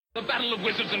The battle of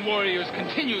wizards and warriors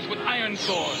continues with Iron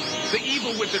Sword. The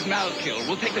evil wizard Malkil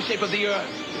will take the shape of the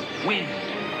earth, wind,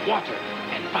 water,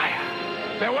 and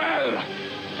fire. Farewell!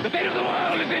 The fate of the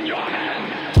world is in your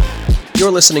hands!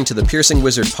 You're listening to the Piercing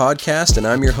Wizard podcast, and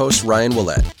I'm your host, Ryan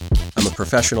Willett. I'm a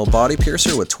professional body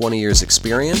piercer with 20 years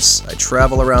experience. I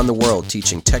travel around the world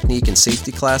teaching technique and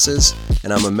safety classes,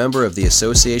 and I'm a member of the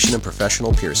Association of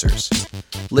Professional Piercers.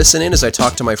 Listen in as I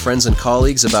talk to my friends and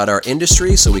colleagues about our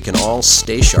industry so we can all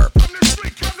stay sharp.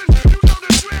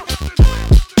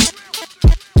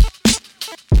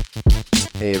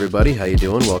 Hey everybody, how you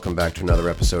doing? Welcome back to another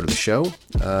episode of the show.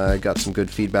 I got some good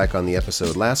feedback on the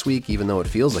episode last week, even though it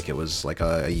feels like it was like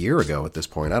a year ago at this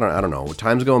point. I don't know.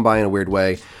 Time's going by in a weird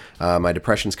way. My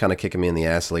depression's kind of kicking me in the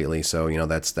ass lately, so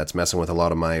that's messing with a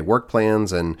lot of my work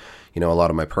plans and a lot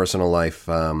of my personal life.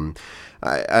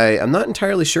 I'm not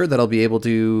entirely sure that I'll be able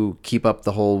to keep up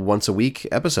the whole once a week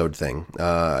episode thing.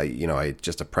 I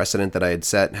just a precedent that I had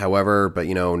set, however, but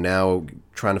now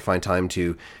trying to find time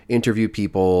to interview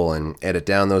people and edit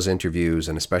down those interviews,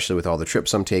 and especially with all the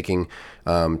trips I'm taking,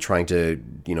 trying to,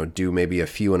 do maybe a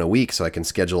few in a week so I can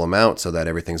schedule them out so that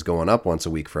everything's going up once a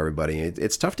week for everybody.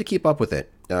 It's tough to keep up with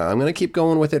it. I'm going to keep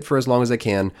going with it for as long as I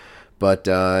can. But,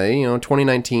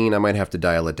 2019, I might have to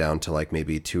dial it down to like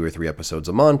maybe 2 or 3 episodes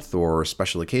a month or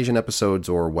special occasion episodes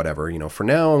or whatever. For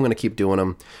now, I'm going to keep doing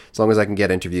them as long as I can get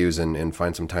interviews and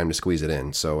find some time to squeeze it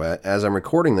in. So as I'm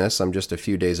recording this, I'm just a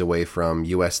few days away from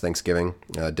U.S. Thanksgiving,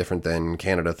 different than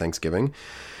Canada Thanksgiving.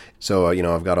 So,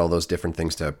 I've got all those different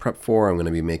things to prep for. I'm going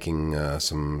to be making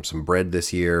some bread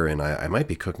this year, and I might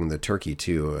be cooking the turkey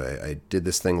too. I did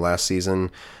this thing last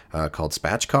season called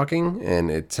spatchcocking,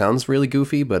 and it sounds really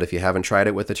goofy, but if you haven't tried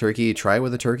it with a turkey, try it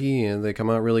with a turkey, and they come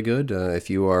out really good. If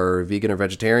you are vegan or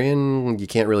vegetarian, you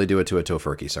can't really do it to a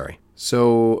tofurkey, sorry.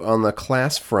 So on the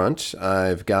class front,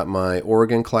 I've got my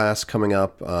Oregon class coming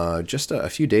up just a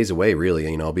few days away,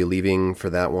 really. I'll be leaving for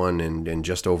that one in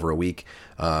just over a week.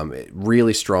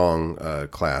 Really strong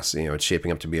class. It's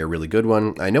shaping up to be a really good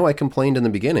one. I know I complained in the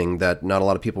beginning that not a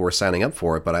lot of people were signing up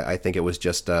for it, but I think it was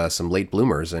just some late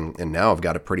bloomers, and now I've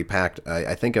got it pretty packed.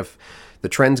 I think if the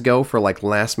trends go for like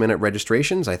last minute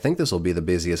registrations, I think this will be the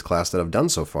busiest class that I've done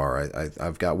so far.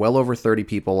 I've got well over 30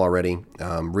 people already.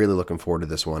 Really looking forward to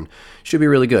this one. Should be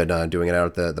really good. Doing it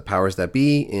out at the Powers That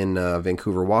Be in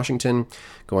Vancouver, Washington.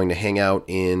 Going to hang out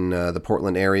in the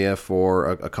Portland area for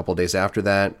a couple days after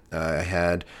that. I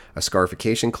had a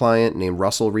scarification client named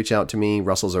Russell reach out to me.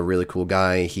 Russell's a really cool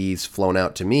guy. He's flown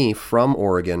out to me from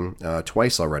Oregon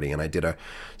twice already, and I did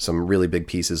some really big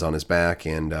pieces on his back,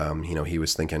 and he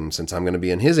was thinking, since I'm going to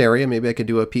be in his area, maybe I could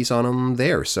do a piece on him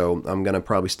there. So I'm going to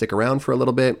probably stick around for a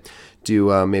little bit,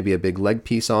 do maybe a big leg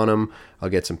piece on him. I'll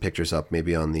get some pictures up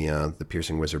maybe on the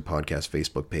Piercing Wizard podcast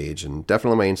Facebook page, and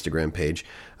definitely my Instagram page.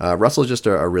 Russell's just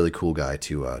a really cool guy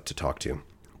to talk to.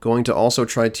 Going to also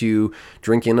try to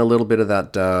drink in a little bit of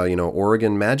that,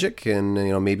 Oregon magic, and,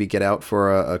 maybe get out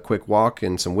for a quick walk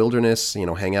in some wilderness,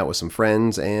 hang out with some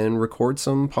friends and record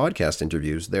some podcast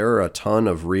interviews. There are a ton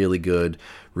of really good,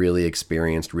 really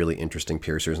experienced, really interesting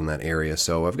piercers in that area.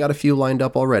 So I've got a few lined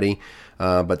up already,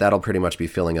 but that'll pretty much be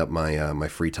filling up my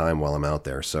free time while I'm out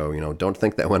there. So, don't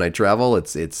think that when I travel,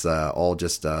 it's all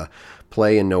just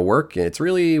play and no work. It's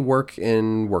really work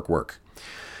and work.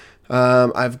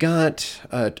 I've got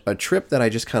a trip that I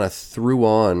just kind of threw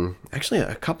on, actually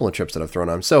a couple of trips that I've thrown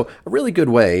on. So a really good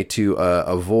way to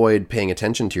avoid paying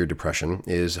attention to your depression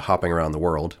is hopping around the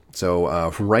world. So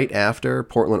right after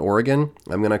Portland, Oregon,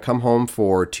 I'm going to come home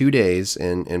for 2 days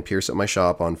and pierce at my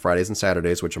shop on Fridays and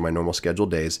Saturdays, which are my normal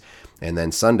scheduled days. And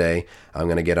then Sunday, I'm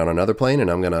going to get on another plane and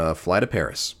I'm going to fly to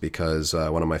Paris because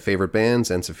one of my favorite bands,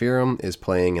 Ensiferum, is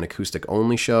playing an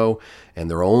acoustic-only show, and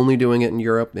they're only doing it in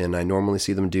Europe, and I normally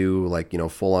see them do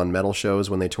full-on metal shows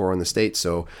when they tour in the States,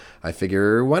 so I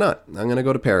figure, why not? I'm going to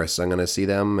go to Paris, I'm going to see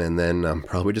them, and then I'm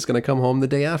probably just going to come home the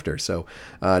day after. So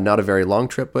not a very long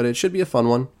trip, but it should be a fun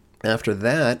one. After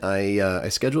that, I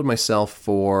scheduled myself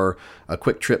for a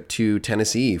quick trip to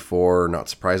Tennessee for, not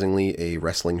surprisingly, a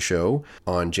wrestling show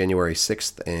on January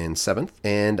 6th and 7th.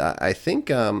 And I think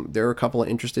there are a couple of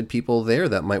interested people there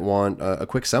that might want a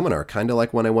quick seminar, kind of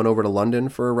like when I went over to London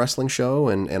for a wrestling show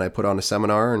and I put on a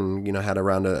seminar and, had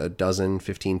around a dozen,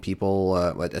 15 people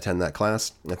attend that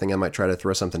class. I think I might try to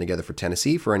throw something together for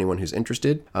Tennessee for anyone who's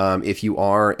interested. If you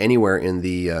are anywhere in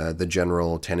the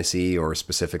general Tennessee or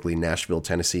specifically Nashville,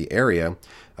 Tennessee area,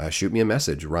 shoot me a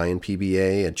message,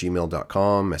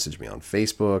 ryanpba@gmail.com, message me on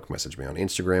Facebook, message me on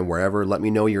Instagram, wherever. Let me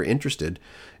know you're interested,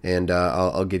 and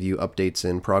I'll give you updates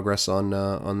and progress on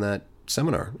that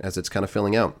seminar as it's kind of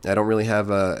filling out. I don't really have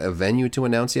a venue to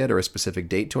announce yet or a specific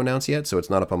date to announce yet, so it's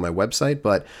not up on my website,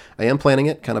 but I am planning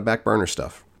it, kind of back burner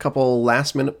stuff. Couple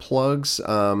last minute plugs.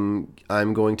 I'm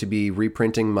going to be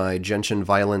reprinting my Genshin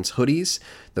Violence hoodies.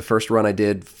 The first run I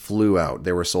did flew out.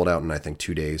 They were sold out in, I think,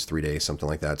 2 days, 3 days, something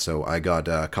like that. So I got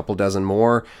a couple dozen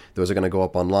more. Those are going to go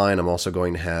up online. I'm also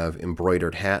going to have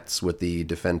embroidered hats with the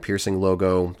Defend Piercing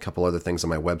logo, a couple other things on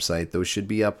my website. Those should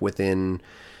be up within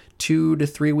 2 to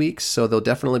 3 weeks, so they'll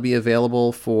definitely be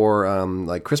available for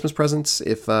like Christmas presents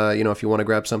if if you want to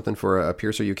grab something for a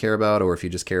piercer you care about, or if you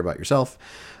just care about yourself.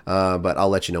 But I'll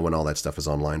let you know when all that stuff is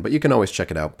online. But you can always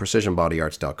check it out,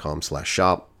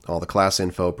 precisionbodyarts.com/shop. All the class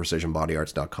info,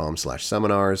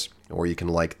 precisionbodyarts.com/seminars, or you can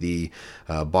like the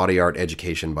Body Art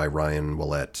Education by Ryan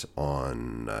Willett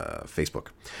on Facebook.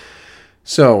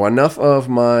 So, enough of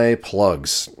my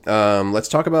plugs. Let's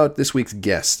talk about this week's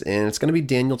guest, and it's going to be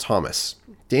Daniel Thomas.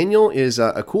 Daniel is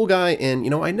a cool guy,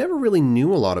 and, I never really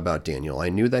knew a lot about Daniel. I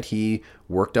knew that he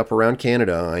worked up around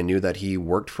Canada. I knew that he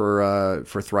worked for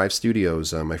Thrive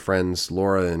Studios, my friends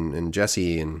Laura and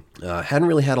Jesse, and hadn't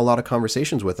really had a lot of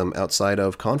conversations with him outside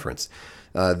of conference.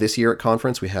 This year at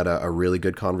conference, we had a really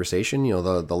good conversation.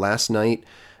 The last night,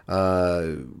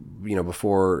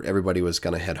 before everybody was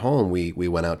going to head home, we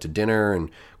went out to dinner and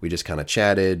we just kind of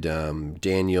chatted.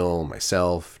 Daniel,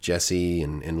 myself, Jesse,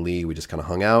 and Lee, we just kind of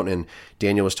hung out. And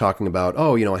Daniel was talking about,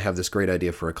 I have this great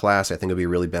idea for a class. I think it'll be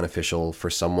really beneficial for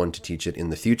someone to teach it in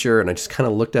the future. And I just kind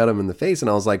of looked at him in the face and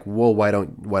I was like, well, why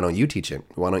don't you teach it?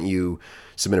 Why don't you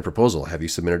submit a proposal? Have you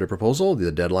submitted a proposal?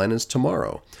 The deadline is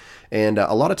tomorrow. And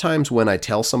a lot of times when I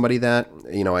tell somebody that,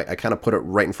 I kind of put it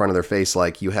right in front of their face,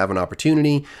 like, you have an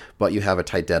opportunity, but you have a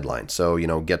tight deadline. So,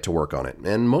 get to work on it.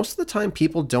 And most of the time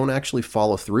people don't actually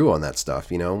follow through on that stuff,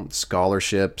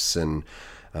 scholarships and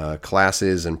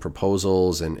classes and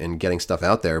proposals and getting stuff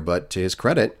out there. But to his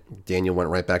credit, Daniel went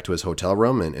right back to his hotel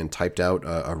room and typed out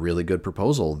a really good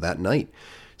proposal that night.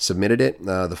 Submitted it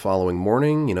the following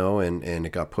morning, and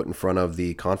it got put in front of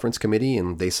the conference committee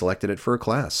and they selected it for a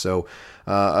class. So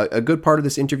a good part of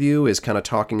this interview is kind of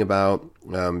talking about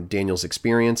Daniel's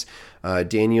experience.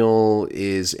 Daniel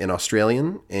is an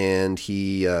Australian and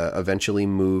he eventually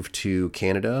moved to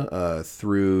Canada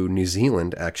through New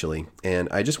Zealand, actually. And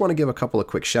I just want to give a couple of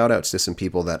quick shout outs to some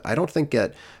people that I don't think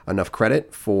get enough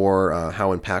credit for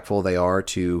how impactful they are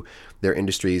to their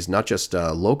industries, not just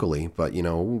locally, but,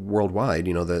 worldwide,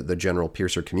 the general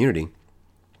piercer community.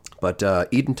 But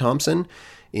Eden Thompson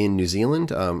in New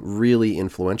Zealand, really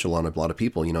influential on a lot of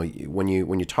people. When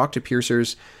you talk to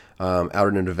piercers out at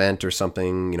an event or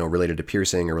something, related to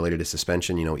piercing or related to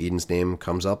suspension, Eden's name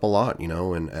comes up a lot,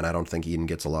 and I don't think Eden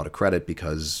gets a lot of credit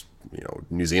because,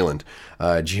 New Zealand,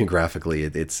 geographically,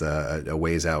 it's a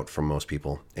ways out from most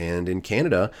people. And in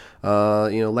Canada,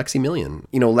 Lexi Million.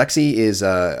 Lexi is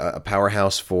a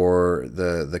powerhouse for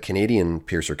the Canadian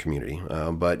piercer community.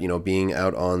 But, being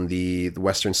out on the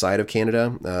western side of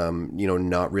Canada,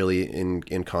 not really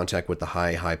in contact with the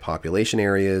high population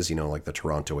areas, like the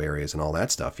Toronto areas and all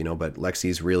that stuff, but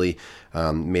Lexi's really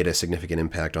made a significant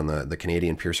impact on the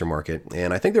Canadian piercer market.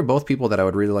 And I think they're both people that I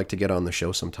would really like to get on the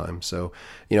show sometime. So,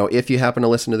 if you happen to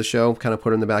listen to the show, kind of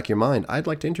put it in the back of your mind, I'd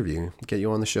like to interview you, get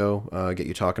you on the show, get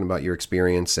you talking about your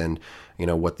experience and,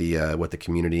 what the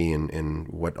community and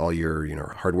what all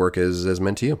your, hard work has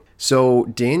meant to you. So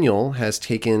Daniel has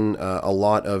taken a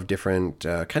lot of different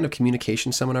kind of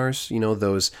communication seminars,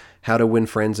 those how to win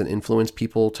friends and influence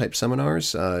people type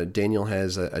seminars. Daniel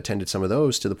has attended some of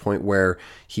those to the point where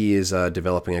he is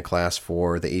developing a class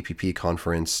for the APP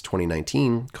conference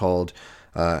 2019 called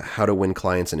How to Win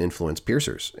Clients and Influence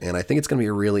Piercers. And I think it's going to be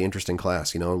a really interesting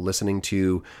class. Listening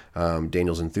to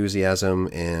Daniel's enthusiasm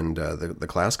and the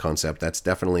class concept, that's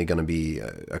definitely going to be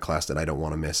a class that I don't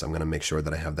want to miss. I'm going to make sure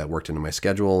that I have that worked into my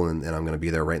schedule, and I'm going to be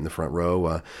there right in the front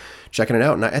row checking it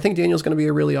out. And I think Daniel's going to be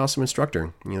a really awesome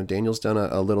instructor. Daniel's done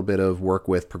a little bit of work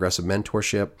with progressive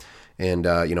mentorship. And,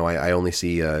 I only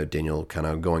see Daniel kind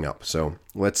of going up. So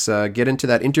let's get into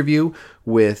that interview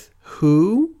with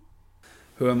who?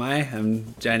 Who am I?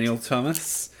 I'm Daniel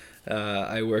Thomas.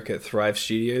 I work at Thrive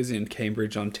Studios in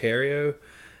Cambridge, Ontario.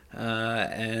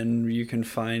 And you can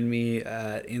find me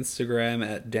at Instagram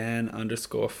at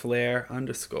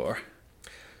Dan_Flair_.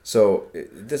 So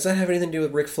does that have anything to do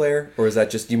with Ric Flair? Or is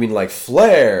that just, you mean like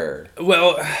flared?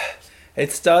 Well,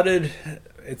 it started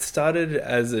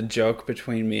as a joke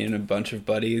between me and a bunch of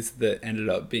buddies that ended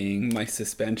up being my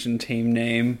suspension team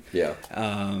name. Yeah.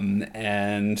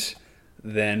 And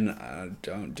then I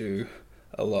don't do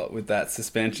a lot with that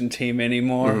suspension team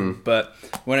anymore. Mm-hmm. But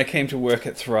when I came to work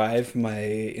at Thrive,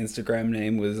 my Instagram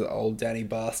name was Old Daddy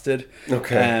Bastard.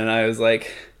 Okay. And I was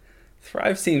like,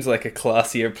 Thrive seems like a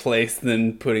classier place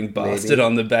than putting Bastard Maybe.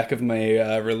 on the back of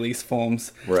my release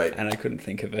forms. Right. And I couldn't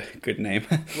think of a good name.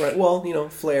 Right. Well,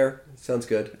 Flair sounds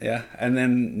good. Yeah. And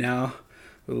then now,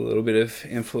 with a little bit of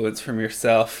influence from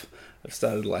yourself, I've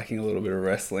started liking a little bit of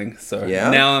wrestling. So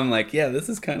Yeah? now I'm like, yeah, this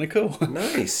is kind of cool.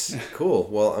 Nice. Cool.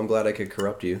 Well, I'm glad I could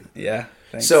corrupt you. Yeah.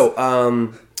 Thanks.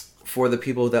 So, for the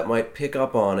people that might pick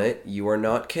up on it, you are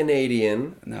not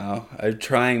Canadian. No, I'm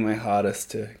trying my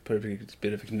hardest to put a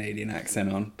bit of a Canadian accent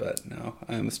on, but no,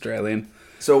 I'm Australian.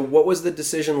 So, what was the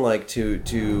decision like to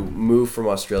move from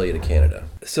Australia to Canada?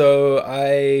 So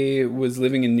I was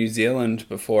living in New Zealand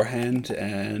beforehand,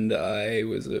 and I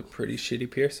was a pretty shitty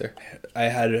piercer. I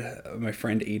had my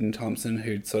friend Eden Thompson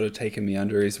who'd sort of taken me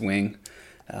under his wing,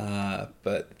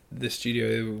 but the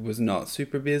studio was not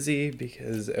super busy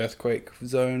because earthquake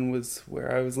zone was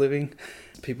where I was living.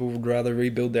 People would rather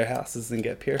rebuild their houses than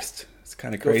get pierced. It's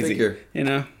kind of Go crazy, figure.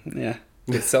 Yeah,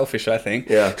 it's selfish, I think.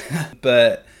 Yeah.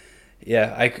 But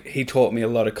yeah, he taught me a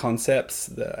lot of concepts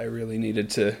that I really needed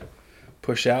to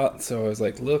push out. So I was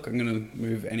like, look, I'm going to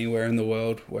move anywhere in the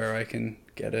world where I can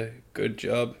get a good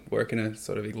job, work in a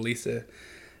sort of at least a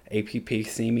APP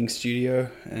seaming studio,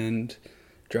 and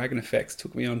Dragon Effects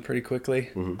took me on pretty quickly.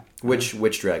 Mm-hmm.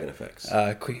 Which Dragon Effects?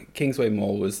 Kingsway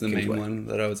Mall was the Kingsway. main one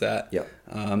that I was at. Yep.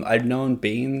 I'd known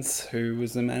Beans, who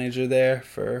was the manager there,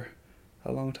 for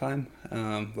a long time.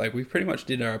 We pretty much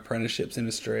did our apprenticeships in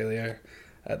Australia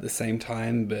at the same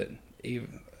time, but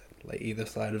either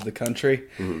side of the country.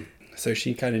 Mm-hmm. So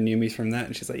she kind of knew me from that,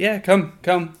 and she's like, yeah, come,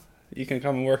 you can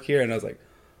come and work here. And I was like,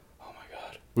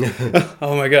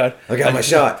 oh my god, I got my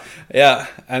shot. Yeah.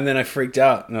 And then I freaked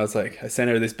out, and I was like, I sent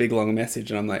her this big long message,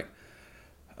 and I'm like,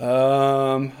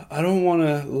 I don't want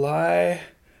to lie,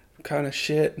 I'm kind of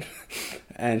shit.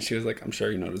 And she was like, I'm sure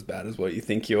you're not as bad as what you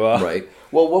think you are. Right.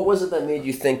 Well, what was it that made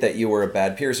you think that you were a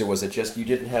bad piercer? Was it just you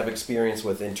didn't have experience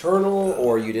with internal,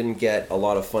 or you didn't get a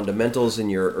lot of fundamentals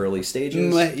in your early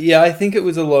stages? Yeah, I think it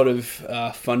was a lot of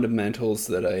fundamentals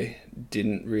that I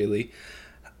didn't really...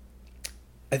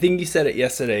 I think you said it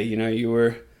yesterday, you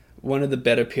were one of the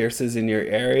better piercers in your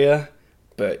area,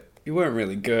 but you weren't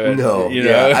really good. No, you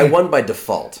yeah, know? I won by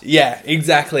default. Yeah,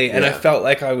 exactly. And I Yeah. felt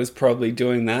like I was probably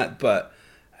doing that, but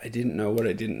I didn't know what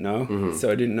I didn't know. Mm-hmm. So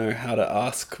I didn't know how to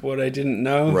ask what I didn't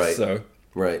know. Right. So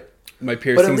Right. my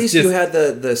piercings But at least you had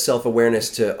the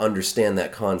self-awareness to understand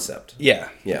that concept. Yeah.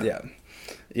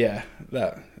 Yeah.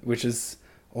 That, which is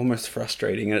almost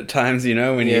frustrating at times, when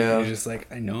Yeah. you're just like,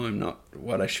 I know I'm not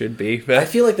what I should be. But I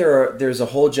feel like there's a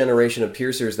whole generation of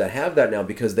piercers that have that now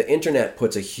because the internet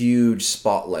puts a huge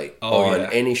spotlight on yeah.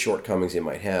 any shortcomings you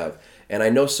might have. And I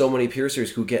know so many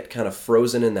piercers who get kind of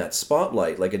frozen in that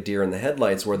spotlight, like a deer in the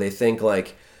headlights, where they think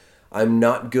like, I'm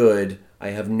not good, I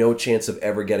have no chance of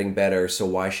ever getting better, so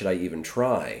why should I even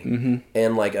try? Mm-hmm.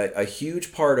 And like a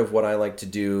huge part of what I like to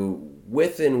do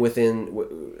within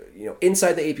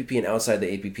inside the APP and outside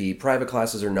the APP, private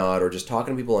classes or not, or just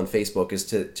talking to people on Facebook, is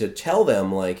to tell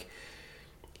them, like,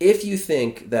 if you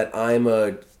think that I'm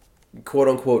a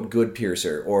quote-unquote good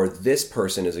piercer, or this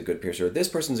person is a good piercer, or this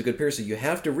person's a good piercer, you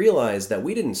have to realize that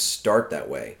we didn't start that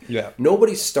way. Yeah.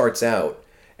 Nobody starts out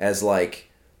as, like,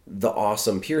 the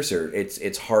awesome piercer.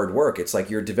 It's hard work. It's like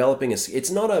you're developing it's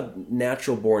not a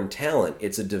natural born talent,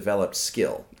 it's a developed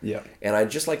skill. Yeah. And I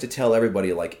just like to tell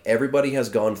everybody, like, everybody has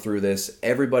gone through this.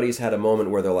 Everybody's had a moment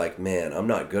where they're like, man, I'm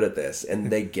not good at this, and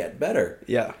they get better.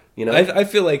 Yeah. You know? I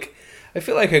feel like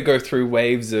I go through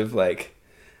waves of like,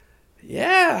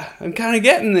 yeah, I'm kind of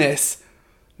getting this.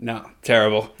 No,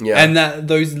 terrible. Yeah. And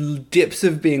those dips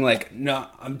of being like, no,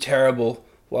 I'm terrible.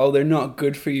 While they're not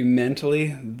good for you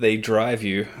mentally, they drive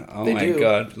you. Oh They my do.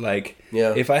 god! Like,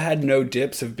 Yeah. if I had no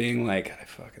dips of being like, I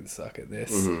fucking suck at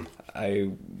this, Mm-hmm.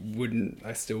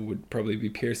 I still would probably be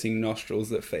piercing nostrils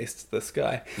that faced the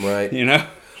sky. Right.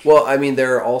 Well, I mean,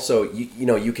 there are also,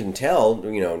 you can tell,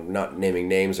 not naming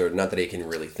names, or not that I can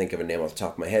really think of a name off the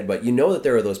top of my head, but that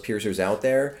there are those piercers out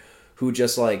there who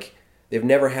just, like, they've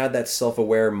never had that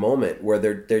self-aware moment where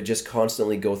they're just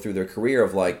constantly go through their career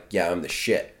of like, yeah, I'm the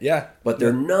shit. Yeah. But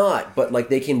they're not. But like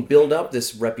they can build up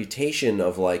this reputation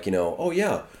of like, oh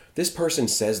yeah, this person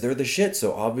says they're the shit,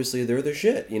 so obviously they're the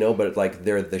shit, but like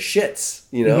they're the shits,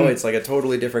 It's like a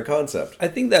totally different concept. I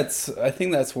think that's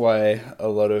why a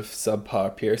lot of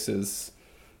subpar piercers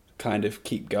kind of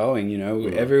keep going,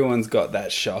 Mm-hmm. Everyone's got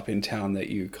that shop in town that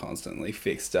you constantly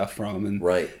fix stuff from, and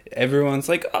Right. everyone's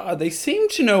like, they seem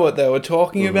to know what they were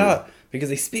talking about because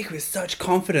they speak with such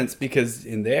confidence, because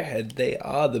in their head they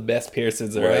are the best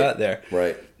piercers that are out there.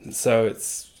 Right. So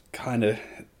it's kind of,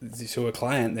 to a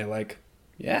client, they're like,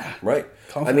 yeah. Right.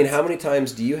 Confidence. I mean, how many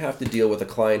times do you have to deal with a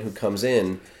client who comes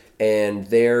in and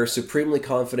they're supremely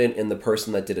confident in the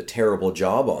person that did a terrible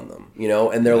job on them,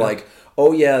 and they're like,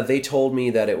 oh yeah, they told me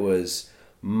that it was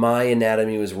my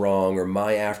anatomy was wrong or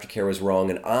my aftercare was wrong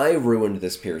and I ruined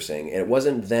this piercing, and it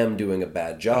wasn't them doing a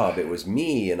bad job, it was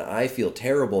me, and I feel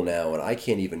terrible now and I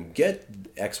can't even get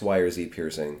X, Y, or Z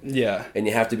piercing. Yeah. And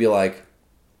you have to be like,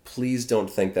 please don't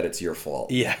think that it's your fault.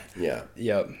 Yeah. Yeah.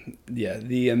 Yep. Yeah.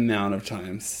 The amount of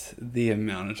times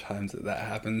that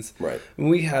happens. Right. And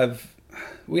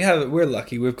we're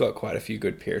lucky. We've got quite a few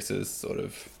good piercers sort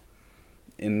of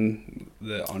in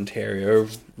the Ontario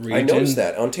region. I noticed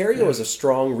that. Ontario is a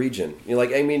strong region.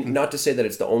 Not to say that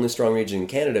it's the only strong region in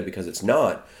Canada, because it's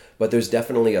not, but there's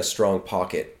definitely a strong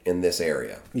pocket in this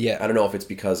area. Yeah. I don't know if it's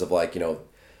because of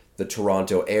the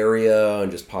Toronto area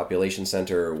and just population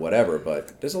center or whatever,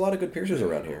 but there's a lot of good piercers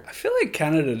around here. I feel like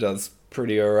Canada does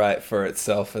pretty alright for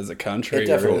itself as a country. It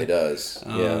definitely really does.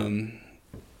 Yeah.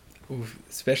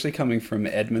 Especially coming from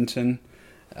Edmonton.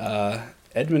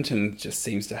 Edmonton just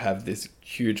seems to have this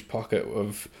huge pocket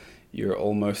of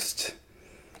it's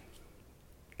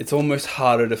almost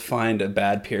harder to find a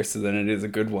bad piercer than it is a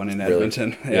good one in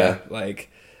Edmonton. Really? Yeah.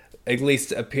 Like, at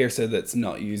least a piercer that's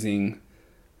not using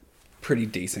pretty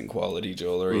decent quality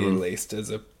jewelry, at least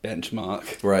as a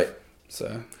benchmark. Right.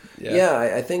 So,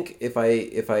 yeah, I think if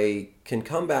I can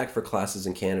come back for classes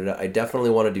in Canada, I definitely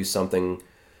want to do something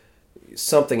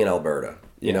in Alberta.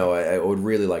 I would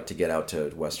really like to get out to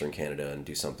Western Canada and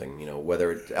do something,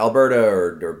 whether it's Alberta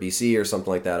or BC or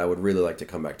something like that. I would really like to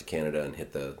come back to Canada and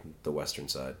hit the western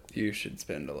side. You should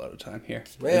spend a lot of time here.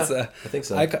 Yeah, I think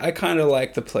so. I kind of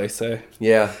like the place, so.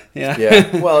 Yeah.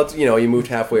 Yeah. Well, it's, you moved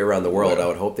halfway around the world. I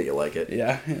would hope that you like it.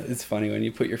 Yeah, it's funny when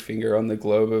you put your finger on the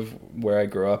globe of where I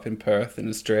grew up in Perth in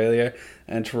Australia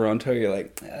and Toronto, you're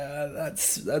like,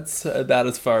 that's about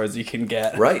as far as you can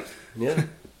get. Right. Yeah.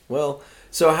 Well,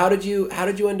 so how did you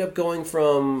end up going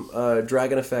from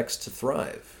Dragon Effects to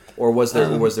Thrive? Or was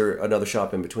there another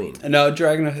shop in between? No,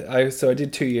 I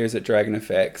did 2 years at Dragon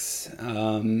Effects.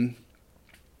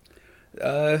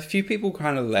 A few people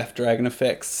kind of left Dragon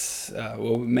Effects.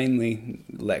 Mainly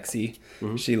Lexi.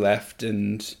 Mm-hmm. She left,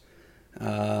 and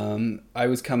I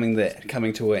was coming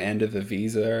to an end of the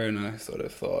visa, and I sort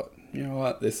of thought, you know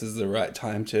what, this is the right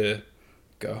time to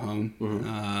go home.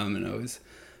 Mm-hmm. And I was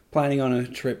planning on a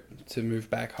trip to move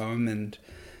back home, and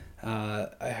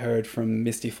I heard from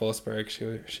Misty Forsberg.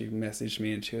 She messaged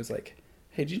me and she was like,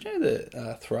 hey, do you know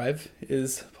that Thrive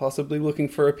is possibly looking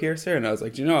for a piercer? And I was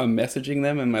like, do you know I'm messaging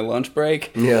them in my lunch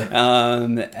break? Yeah.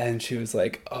 And she was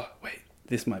like, oh, wait,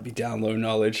 this might be down low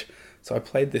knowledge. So I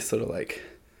played this sort of like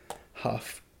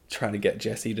half trying to get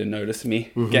Jesse to notice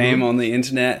me game on the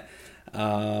internet.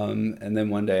 And then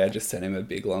one day I just sent him a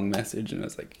big long message and I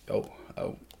was like, oh,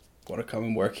 want to come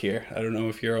and work here. I don't know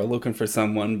if you're all looking for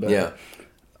someone, but yeah.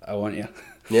 I want you.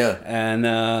 Yeah. And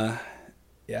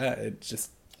it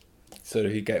just sort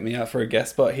of, he got me out for a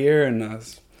guest spot here, and I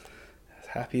was as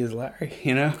happy as Larry,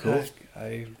 Cool.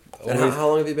 And how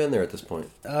long have you been there at this point?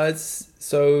 It's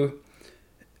so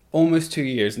almost 2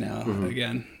 years now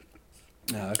again,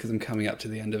 because I'm coming up to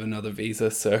the end of another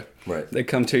visa, so right. They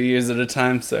come 2 years at a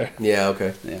time, so yeah,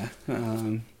 okay. Yeah.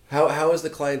 How has the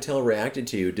clientele reacted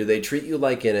to you? Do they treat you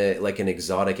like an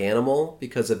exotic animal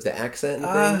because of the accent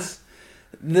and things?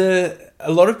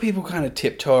 A lot of people kind of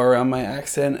tiptoe around my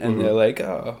accent, and they're like,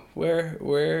 "Oh, where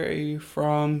are you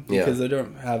from?" Because I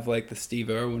don't have like the Steve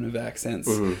Irwin of accents,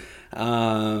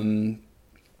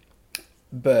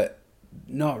 but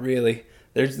not really.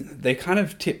 They kind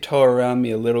of tiptoe around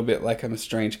me a little bit like I'm a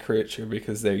strange creature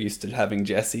because they're used to having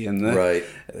Jesse in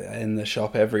the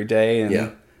shop every day,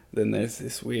 and then there's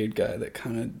this weird guy that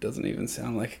kind of doesn't even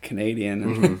sound like a Canadian.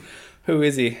 And who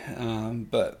is he?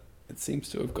 But it seems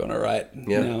to have gone all right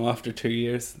now after 2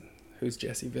 years. Who's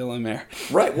Jesse Villamere?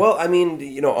 Right. Well, I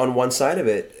mean, on one side of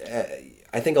it,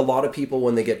 I think a lot of people,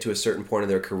 when they get to a certain point in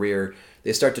their career,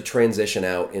 they start to transition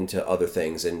out into other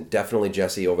things. And definitely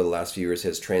Jesse, over the last few years,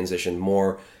 has transitioned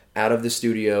more out of the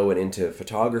studio and into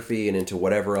photography and into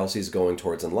whatever else he's going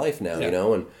towards in life now,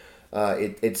 And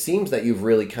it seems that you've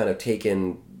really kind of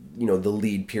taken the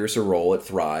lead piercer role at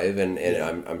Thrive, and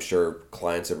I'm sure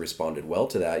clients have responded well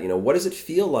to that. What does it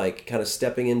feel like kind of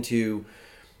stepping into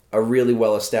a really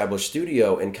well-established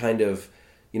studio and kind of,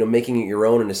 making it your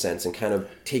own in a sense and kind of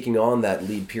taking on that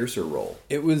lead piercer role?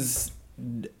 It was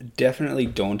definitely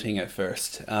daunting at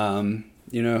first.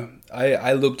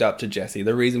 I looked up to Jesse.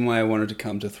 The reason why I wanted to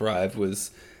come to Thrive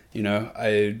was,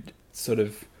 I sort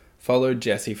of followed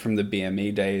Jesse from the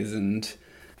BME days, and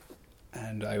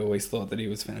I always thought that he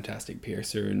was a fantastic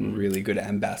piercer and really good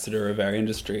ambassador of our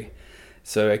industry.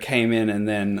 So I came in, and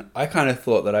then I kind of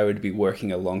thought that I would be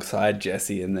working alongside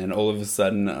Jesse, and then all of a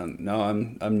sudden, no,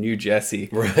 I'm new Jesse,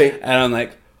 Right. And I'm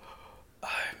like,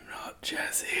 I'm not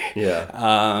Jesse, Yeah.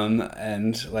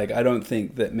 and like I don't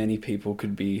think that many people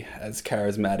could be as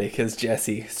charismatic as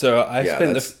Jesse. So I Yeah,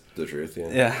 spent that's the truth. Yeah.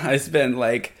 yeah, I spent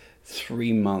like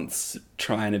 3 months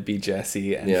trying to be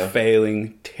Jesse and Yeah.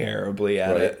 failing terribly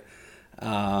at Right.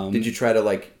 it. Did you try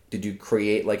to did you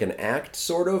create like an act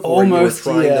sort of? Almost, where you were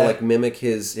trying to yeah. like mimic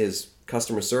his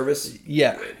customer service?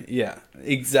 Yeah,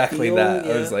 exactly Feel, that.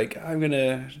 yeah. I was like, I'm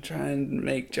gonna try and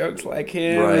make jokes like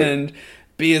him Right. and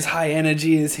be as high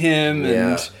energy as him, Yeah.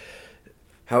 and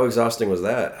How exhausting was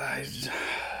that?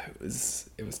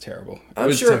 it was terrible.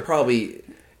 I'm sure it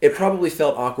probably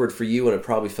felt awkward for you, and it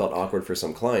probably felt awkward for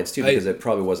some clients too, because it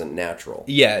probably wasn't natural.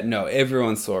 Yeah, no,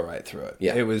 everyone saw right through it.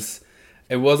 Yeah.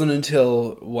 It wasn't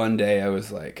until one day I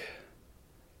was like,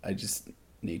 I just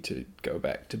need to go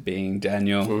back to being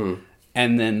Daniel. Mm-hmm.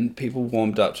 And then people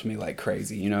warmed up to me like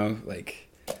crazy, you know, like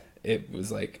it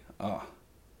was like, oh,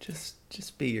 just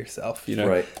be yourself, you know,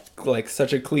 Right. like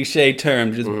such a cliche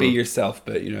term, just be yourself.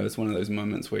 But you know, it's one of those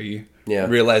moments where you Yeah.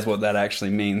 realize what that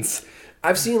actually means.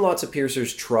 I've seen lots of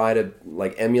piercers try to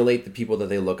like emulate the people that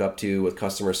they look up to with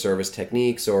customer service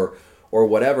techniques or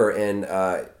whatever, and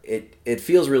it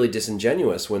feels really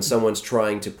disingenuous when someone's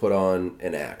trying to put on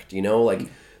an act. You know, like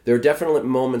there are definitely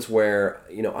moments where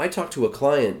I talk to a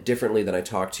client differently than I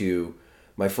talk to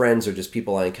my friends or just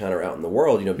people I encounter out in the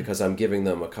world. Because I'm giving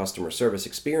them a customer service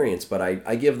experience, but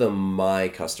I give them my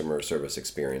customer service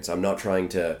experience. I'm not trying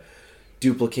to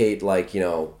duplicate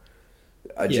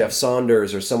a Jeff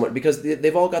Saunders or someone, because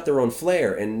they've all got their own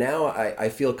flair, and now I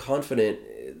feel confident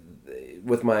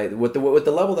with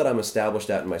the level that I'm established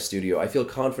at in my studio. I feel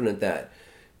confident that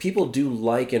people do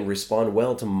like and respond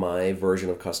well to my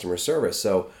version of customer service.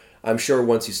 So I'm sure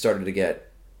once you started to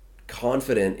get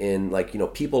confident in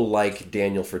people like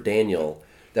Daniel for Daniel,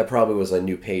 that probably was a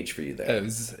new page for you there. It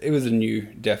was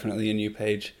definitely a new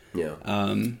page. Yeah.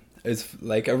 It's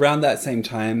like around that same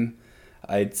time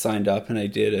I'd signed up and I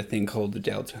did a thing called the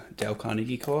Dale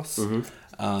Carnegie course,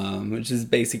 which is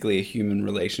basically a human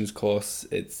relations course.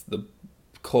 It's the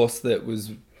course that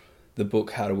was the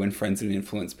book How to Win Friends and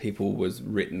Influence People was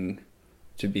written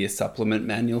to be a supplement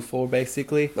manual for,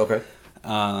 basically. Okay.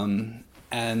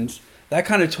 And that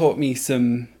kind of taught me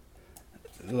some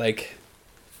like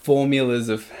formulas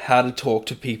of how to talk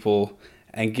to people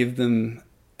and give them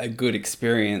a good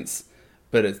experience,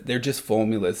 but they're just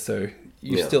formulas, so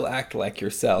you still act like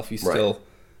yourself. You still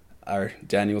are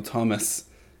Daniel Thomas,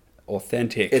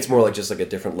 authentic. It's more like just like a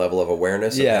different level of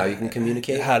awareness of how you can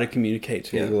communicate. How to communicate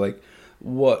to people, like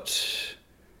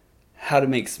how to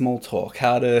make small talk,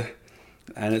 and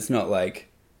it's not like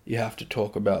you have to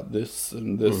talk about this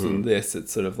and this and this.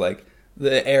 It's sort of like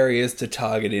the areas to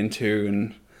target into,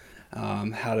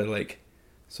 and how to like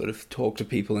sort of talk to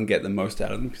people and get the most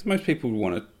out of them. Because most people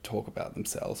want to talk about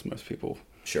themselves. Most people.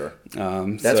 Sure.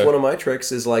 That's one of my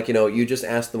tricks is you just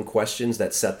ask them questions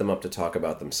that set them up to talk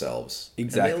about themselves.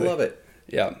 Exactly. And they love it.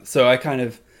 Yeah. So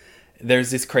there's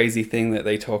this crazy thing that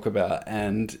they talk about,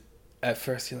 and at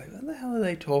first you're like, what the hell are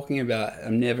they talking about?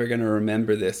 I'm never going to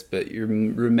remember this, but you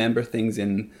remember things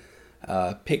in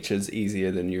pictures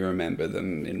easier than you remember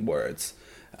them in words.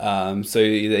 So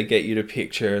they get you to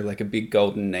picture like a big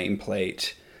golden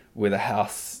nameplate with a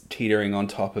house teetering on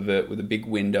top of it with a big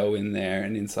window in there,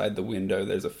 and inside the window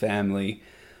there's a family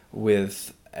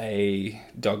with a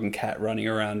dog and cat running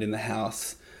around in the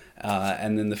house,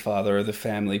 and then the father of the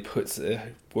family puts a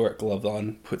work glove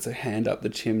on, puts a hand up the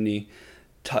chimney,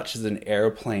 touches an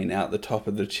airplane out the top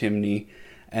of the chimney,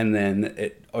 and then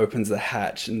it opens the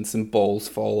hatch and some balls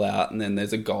fall out, and then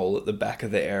there's a goal at the back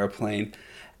of the airplane.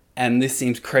 And this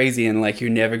seems crazy and like you're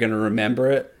never going to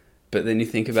remember it, but then you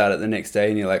think about it the next day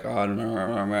and you're like, oh,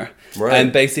 no. Right.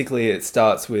 And basically it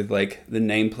starts with like the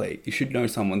nameplate. You should know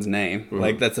someone's name.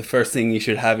 Like that's the first thing you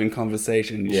should have in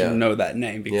conversation. You should know that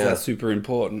name because that's super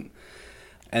important.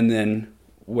 And then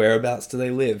whereabouts do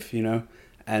they live,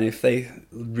 And if they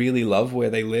really love where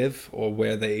they live or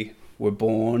where they were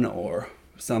born or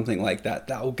something like that,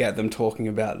 that will get them talking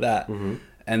about that.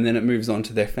 And then it moves on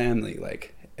to their family.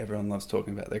 Like everyone loves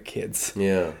talking about their kids.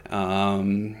 Yeah.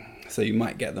 So you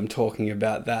might get them talking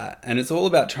about that. And it's all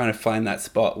about trying to find that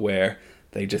spot where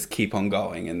they just keep on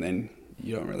going and then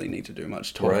you don't really need to do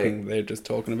much talking. Right. They're just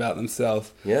talking about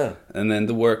themselves. Yeah. And then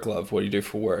the work glove, what do you do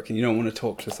for work? And you don't want to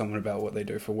talk to someone about what they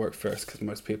do for work first because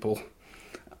most people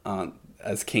aren't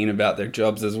as keen about their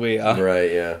jobs as we are.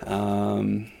 Right, yeah.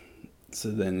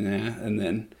 So then, and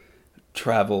then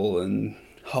travel and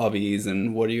hobbies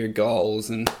and what are your goals?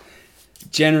 And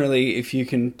generally, if you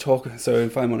can talk, so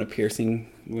if I'm on a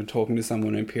piercing, when talking to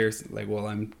someone and while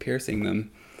I'm piercing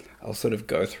them, I'll sort of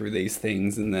go through these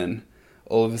things, and then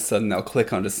all of a sudden they'll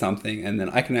click onto something, and then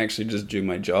I can actually just do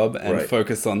my job and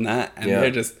focus on that, and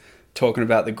they're just talking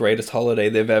about the greatest holiday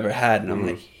they've ever had, and I'm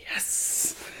like,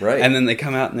 yes, right, and then they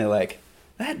come out and they're like,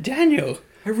 that Daniel,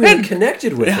 I really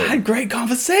connected with him. I had great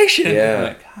conversation. Yeah, I'm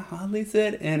like, I hardly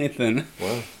said anything.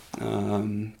 Wow.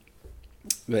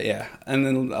 But yeah, and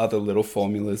then other little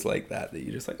formulas like that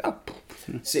you're just like, oh.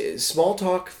 See, small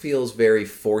talk feels very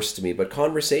forced to me, but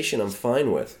conversation I'm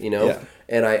fine with, Yeah.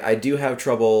 And I do have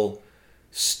trouble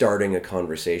starting a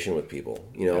conversation with people,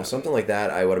 something like that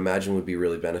I would imagine would be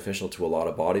really beneficial to a lot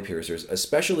of body piercers,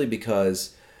 especially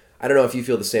because, I don't know if you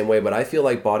feel the same way, but I feel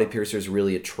like body piercers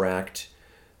really attract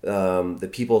the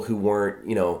people who weren't,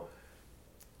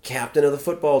 captain of the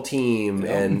football team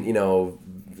and,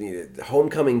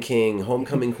 homecoming king,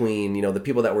 homecoming queen, the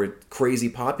people that were crazy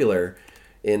popular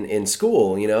in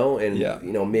school,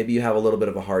 and maybe you have a little bit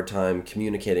of a hard time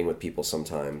communicating with people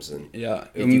sometimes, and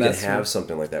if you can have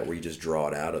something like that where you just draw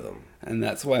it out of them. And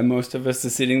that's why most of us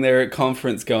are sitting there at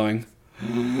conference going,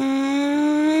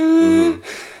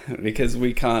 because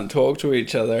we can't talk to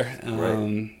each other.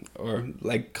 Or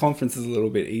like conference is a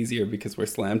little bit easier because we're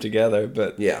slammed together,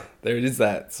 but there is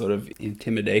that sort of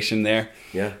intimidation there.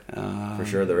 Yeah, for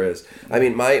sure there is. I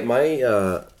mean,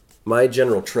 my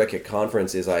general trick at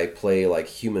conference is I play like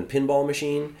human pinball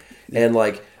machine, and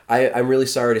like I'm really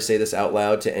sorry to say this out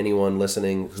loud to anyone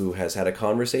listening who has had a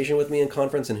conversation with me in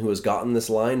conference and who has gotten this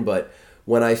line, but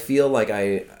when I feel like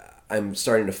I'm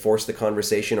starting to force the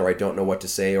conversation, or I don't know what to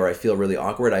say, or I feel really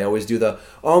awkward, I always do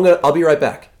I'll be right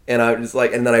back. And I just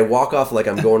and then I walk off like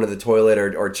I'm going to the toilet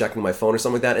or checking my phone or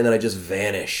something like that, and then I just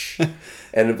vanish.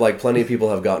 And like plenty of people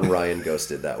have gotten Ryan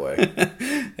ghosted that way.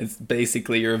 It's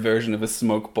basically your version of a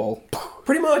smoke ball.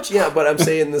 Pretty much, yeah, but I'm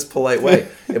saying this polite way.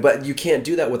 But you can't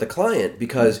do that with a client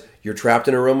because you're trapped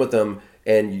in a room with them,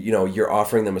 and you're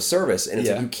offering them a service, and it's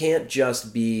like you can't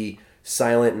just be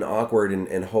silent and awkward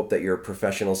and hope that your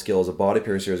professional skill as a body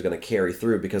piercer is going to carry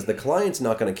through, because the client's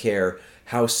not going to care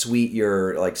how sweet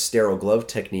your like sterile glove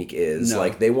technique is. No.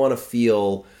 Like they want to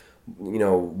feel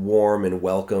warm and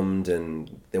welcomed,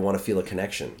 and they want to feel a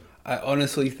connection. I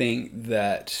honestly think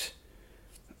that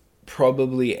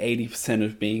probably 80%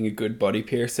 of being a good body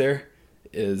piercer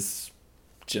is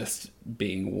just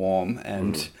being warm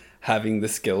and having the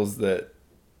skills that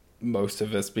most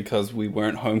of us, because we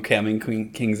weren't homecoming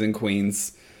kings and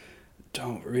queens,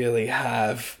 don't really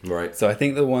have. Right. So I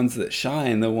think the ones that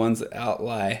shine, the ones that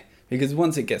outlie, because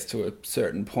once it gets to a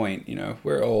certain point,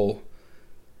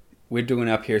 we're doing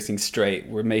our piercing straight,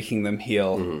 we're making them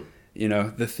heal.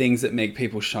 The things that make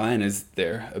people shine is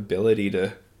their ability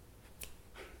to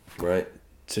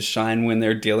shine when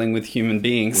they're dealing with human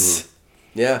beings.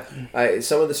 Yeah,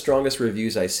 some of the strongest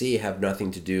reviews I see have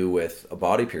nothing to do with a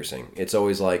body piercing. It's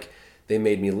always like, they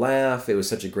made me laugh, it was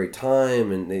such a great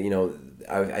time, and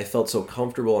I felt so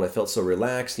comfortable and I felt so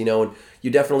relaxed, and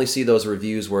you definitely see those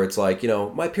reviews where it's like,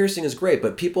 my piercing is great,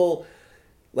 but people,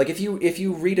 like if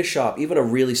you read a shop, even a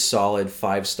really solid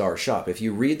 5-star shop, if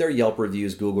you read their Yelp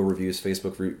reviews, Google reviews,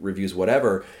 Facebook reviews,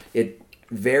 whatever, it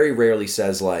very rarely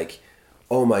says like,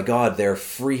 oh my God, their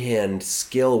freehand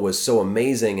skill was so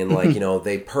amazing, and like,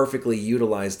 they perfectly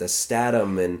utilized a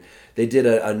Statum, and they did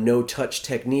a no-touch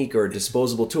technique or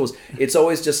disposable tools. It's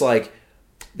always just like,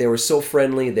 they were so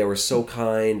friendly, they were so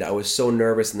kind, I was so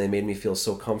nervous, and they made me feel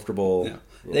so comfortable. Yeah.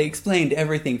 They explained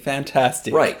everything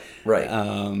fantastic. Right.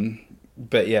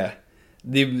 But yeah,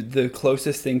 the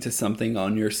closest thing to something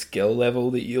on your skill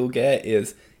level that you'll get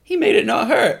is, he made it not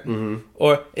hurt.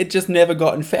 Or it just never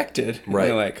got infected. Right. And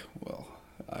you're like, well,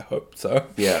 I hope so.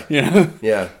 Yeah.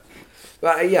 Yeah.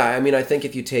 But yeah, I mean, I think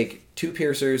if you take two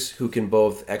piercers who can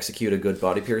both execute a good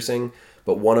body piercing,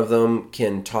 but one of them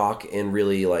can talk and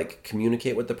really like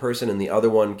communicate with the person, and the other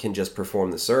one can just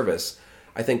perform the service,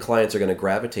 I think clients are going to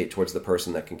gravitate towards the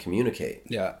person that can communicate.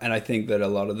 Yeah, and I think that a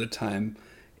lot of the time,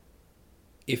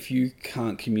 if you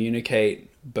can't communicate,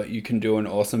 but you can do an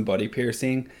awesome body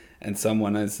piercing, and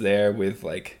someone is there with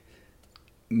like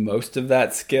most of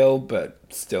that skill, but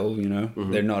still,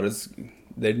 they're not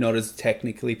as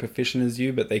technically proficient as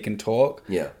you, but they can talk.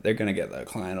 Yeah, they're gonna get that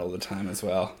client all the time as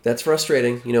well. That's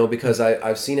frustrating, because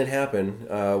I've seen it happen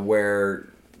where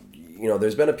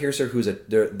there's been a piercer who's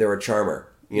they're a charmer,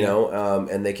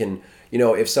 and they can,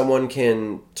 if someone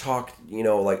can talk,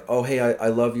 like, oh hey, I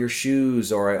love your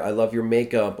shoes, or I love your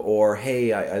makeup, or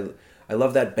hey, I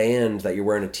love that band that you're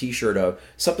wearing a t-shirt of,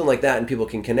 something like that, and people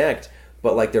can connect.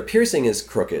 but like their piercing is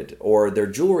crooked, or their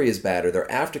jewelry is bad, or their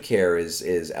aftercare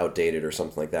is outdated, or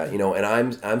something like that. You know, and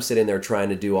I'm sitting there trying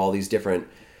to do all these different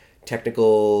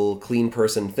technical clean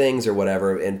person things or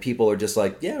whatever, and people are just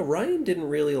like, yeah, Ryan didn't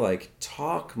really like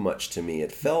talk much to me.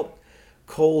 It felt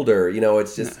colder. You know,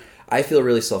 it's just I feel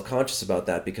really self-conscious about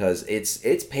that because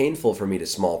it's painful for me to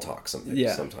small talk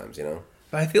sometimes. You know,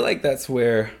 but I feel like that's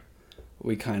where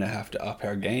we kind of have to up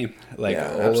our game. Like all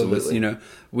absolutely. of us, you know,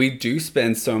 we do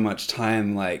spend so much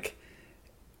time like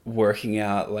working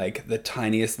out like the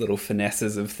tiniest little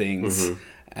finesses of things,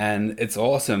 and it's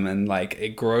awesome, and like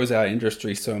it grows our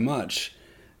industry so much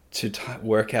to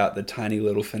work out the tiny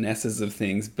little finesses of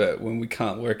things. But when we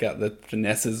can't work out the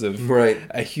finesses of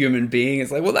a human being,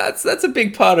 it's like, well, that's a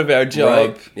big part of our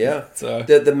job. Right. Yeah. So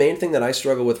the main thing that I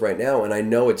struggle with right now, and I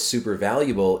know it's super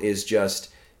valuable, is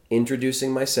just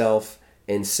introducing myself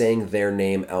and saying their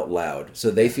name out loud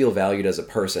so they feel valued as a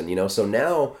person, you know. So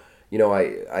now, you know,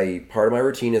 I part of my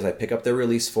routine is I pick up their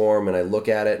release form and I look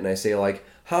at it and I say like,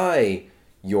 hi,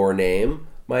 your name,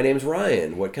 my name's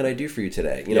Ryan, what can I do for you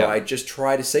today? You know, I just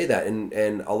try to say that,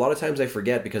 and a lot of times I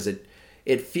forget because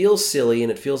it feels silly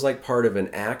and it feels like part of an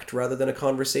act rather than a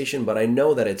conversation, but I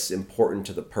know that it's important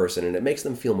to the person and it makes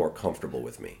them feel more comfortable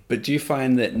with me. But do you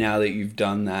find that now that you've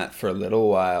done that for a little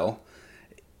while,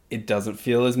 it doesn't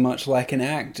feel as much like an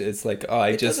act? It's like, oh,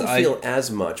 it doesn't feel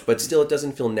as much, but still it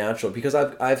doesn't feel natural because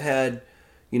I've had,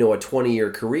 you know, a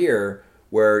 20-year career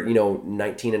where, you know,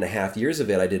 19 and a half years of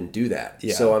it I didn't do that.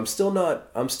 Yeah. So I'm still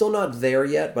not there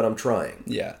yet, but I'm trying.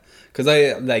 Yeah. Cuz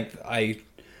I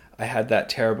had that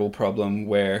terrible problem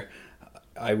where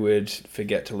I would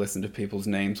forget to listen to people's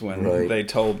names when they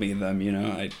told me them, you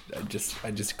know. I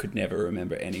just could never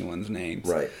remember anyone's names.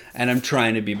 Right. And I'm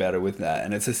trying to be better with that.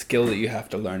 And it's a skill that you have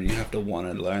to learn. You have to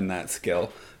want to learn that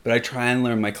skill. But I try and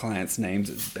learn my clients' names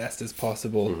as best as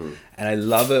possible. And I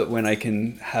love it when I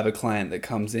can have a client that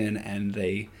comes in and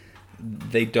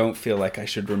they don't feel like I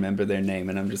should remember their name.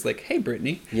 And I'm just like, hey,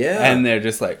 Brittany. Yeah. And they're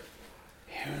just like,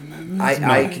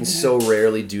 I can so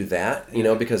rarely do that, you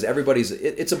know, because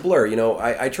it's a blur, you know.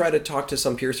 I try to talk to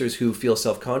some piercers who feel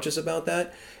self-conscious about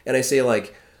that, and I say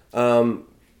like,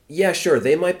 yeah, sure,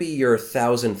 they might be your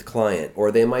 1,000th client,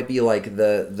 or they might be like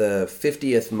the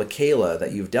 50th Michaela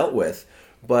that you've dealt with,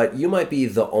 but you might be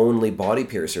the only body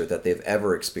piercer that they've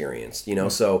ever experienced, you know.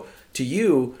 So to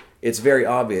you, it's very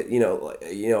obvious, you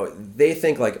know, they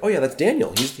think like, oh yeah, that's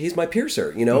Daniel, he's my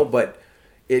piercer, you know, but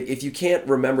if you can't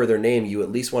remember their name, you at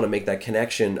least want to make that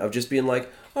connection of just being like,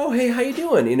 oh, hey, how you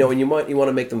doing? You know, and you want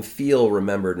to make them feel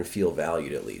remembered and feel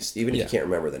valued at least, even if you can't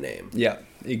remember the name. Yeah,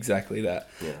 exactly that.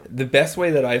 Yeah. The best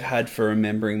way that I've had for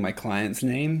remembering my clients'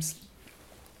 names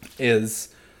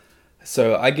is,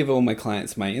 so I give all my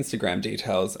clients my Instagram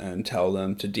details and tell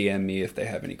them to DM me if they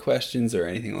have any questions or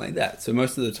anything like that. So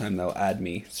most of the time they'll add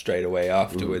me straight away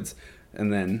afterwards.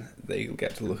 And then they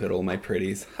get to look at all my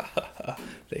pretties.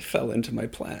 They fell into my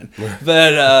plan.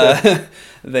 But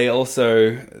they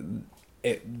also,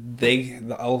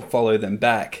 I'll follow them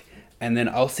back. And then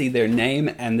I'll see their name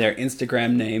and their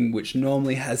Instagram name, which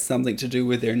normally has something to do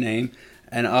with their name.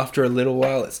 And after a little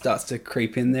while, it starts to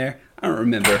creep in there. I don't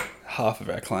remember half of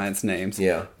our clients' names.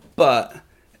 Yeah. But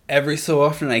every so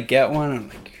often I get one, I'm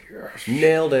like,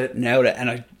 Nailed it.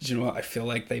 And you know what? I feel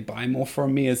like they buy more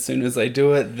from me as soon as I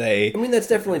do it. I mean, that's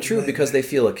definitely true because they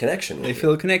feel a connection. They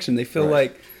feel a connection. They feel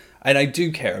like, and I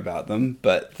do care about them,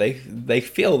 but they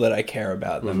feel that I care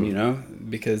about them, you know,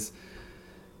 because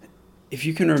if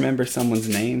you can remember someone's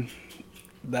name,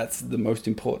 that's the most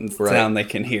important sound they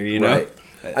can hear, you know?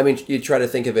 Right. I mean, you try to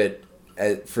think of it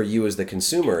for you as the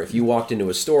consumer. If you walked into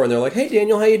a store and they're like, hey,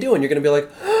 Daniel, how you doing? You're going to be like,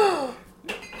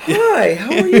 hi,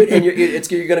 how are you? And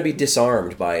you're going to be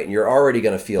disarmed by it, and you're already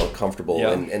going to feel comfortable.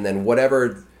 Yeah. And then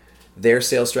whatever their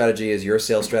sales strategy is, your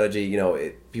sales strategy, you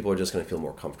know, people are just going to feel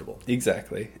more comfortable.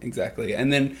 Exactly.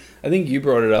 And then I think you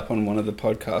brought it up on one of the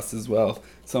podcasts as well.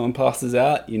 Someone passes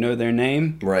out, you know their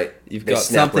name. Right. You've got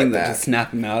something that just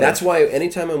snap them out. That's why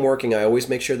anytime I'm working, I always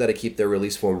make sure that I keep their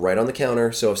release form right on the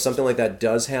counter. So if something like that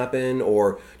does happen,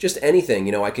 or just anything,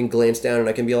 you know, I can glance down and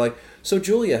I can be like, so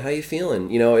Julia, how you feeling?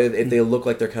 You know, if they look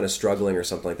like they're kind of struggling or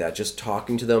something like that, just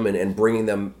talking to them and bringing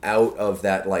them out of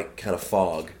that like kind of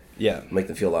fog. Yeah. Make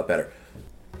them feel a lot better.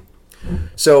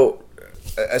 So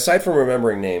aside from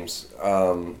remembering names,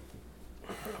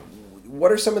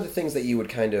 what are some of the things that you would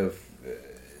kind of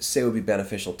say would be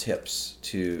beneficial tips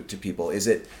to people? Is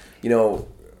it, you know,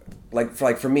 like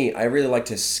for me, I really like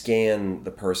to scan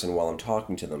the person while I'm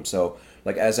talking to them. So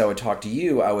like as I would talk to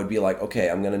you, I would be like, okay,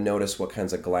 I'm going to notice what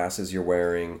kinds of glasses you're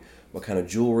wearing, what kind of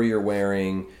jewelry you're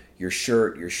wearing, your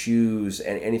shirt, your shoes,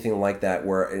 and anything like that.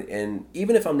 And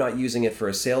even if I'm not using it for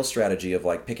a sales strategy of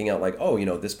like picking out like, oh, you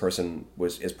know, this person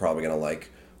is probably going to like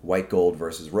white gold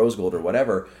versus rose gold or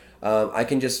whatever. I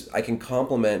can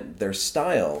compliment their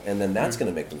style, and then that's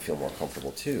going to make them feel more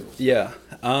comfortable too. Yeah.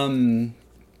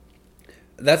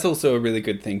 That's also a really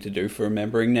good thing to do for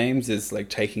remembering names, is like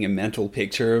taking a mental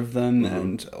picture of them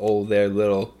and all their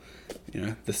little, you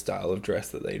know, the style of dress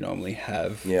that they normally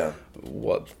have. Yeah.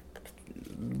 What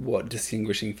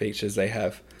distinguishing features they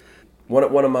have. One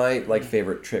of my like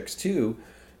favorite tricks too,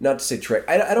 not to say trick,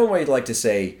 I don't really like to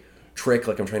say trick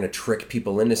like I'm trying to trick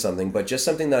people into something, but just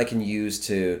something that I can use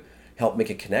to help make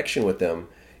a connection with them,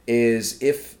 is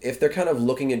if they're kind of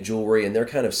looking at jewelry and they're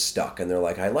kind of stuck and they're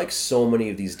like, I like so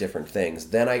many of these different things,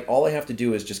 then all I have to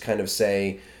do is just kind of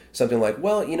say something like,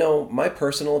 well, you know, my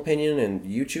personal opinion, and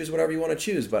you choose whatever you want to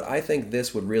choose, but I think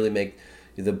this would really make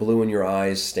the blue in your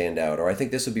eyes stand out, or I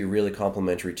think this would be really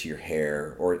complimentary to your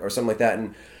hair, or something like that.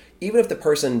 And even if the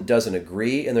person doesn't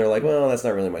agree and they're like, well, that's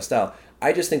not really my style,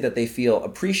 I just think that they feel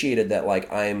appreciated, that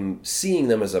like I'm seeing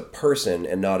them as a person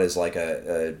and not as like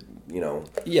a you know,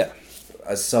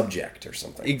 a subject or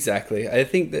something. Exactly. I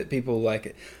think that people like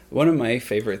it. One of my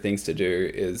favorite things to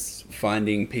do is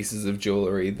finding pieces of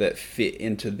jewelry that fit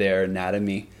into their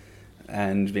anatomy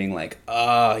and being like,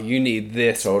 you need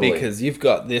this because you've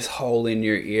got this hole in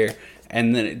your ear.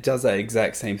 And then it does that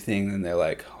exact same thing. And they're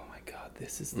like, oh my God,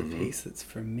 this is the piece that's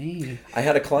for me. I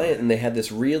had a client and they had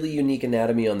this really unique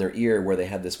anatomy on their ear where they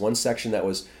had this one section that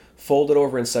was folded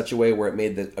over in such a way where it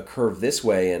made a curve this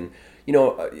way. And you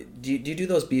know, do you do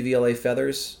those BVLA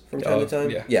feathers from time to time?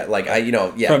 Yeah. Yeah, like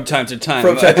From time to time.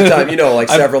 From time to time, you know, like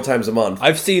several times a month.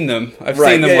 I've seen them. I've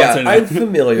seen them once or I'm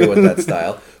familiar with that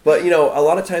style. But, you know, a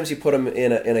lot of times you put them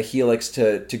in a helix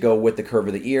to go with the curve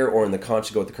of the ear, or in the conch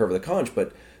to go with the curve of the conch.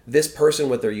 But this person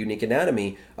with their unique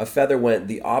anatomy, a feather went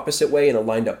the opposite way and it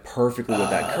lined up perfectly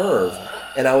with that curve.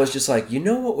 And I was just like, you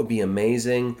know what would be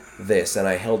amazing? This. And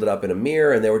I held it up in a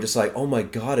mirror and they were just like, oh my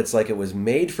God, it's like it was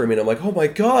made for me. And I'm like, oh my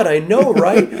God, I know,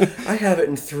 right? I have it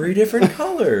in 3 different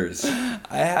colors.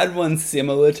 I had one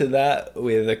similar to that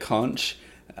with a conch.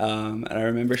 And I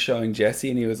remember showing Jesse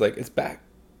and he was like, it's back.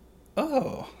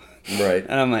 Oh. Right.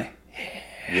 And I'm like,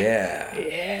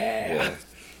 yeah.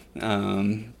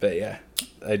 But yeah,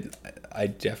 I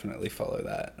definitely follow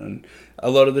that. And a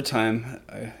lot of the time,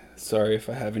 sorry if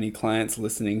I have any clients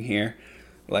listening here,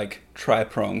 like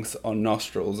tri-prongs on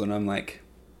nostrils, and I'm like,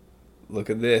 look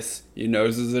at this, your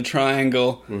nose is a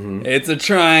triangle. It's a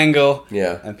triangle.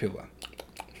 Yeah. And people are,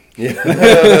 they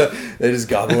just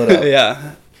gobble it up.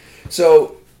 yeah.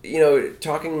 So, you know,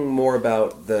 talking more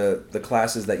about the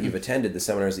classes that you've attended, the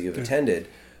seminars that you've attended,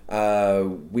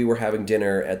 we were having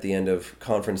dinner at the end of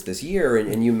conference this year,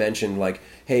 and you mentioned like,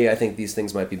 hey, I think these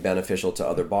things might be beneficial to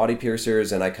other body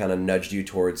piercers, and I kind of nudged you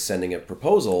towards sending a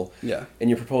proposal. Yeah. And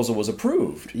your proposal was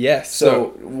approved. Yes.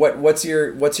 So what's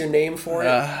your name for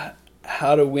it?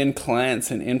 How to win clients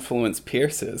and influence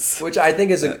piercers. Which I think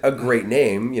is a great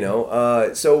name, you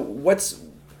know. So what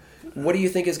do you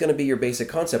think is going to be your basic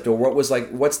concept, or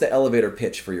what's the elevator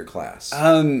pitch for your class?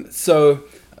 So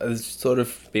I've sort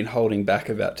of been holding back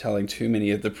about telling too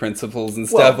many of the principles and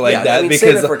stuff that. I mean, because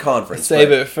save it for conference.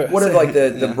 Save it for. What are like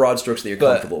the broad strokes that you're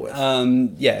comfortable with?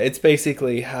 Yeah, it's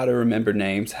basically how to remember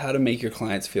names, how to make your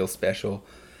clients feel special,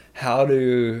 how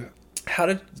to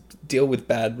deal with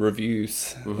bad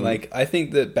reviews. Like, I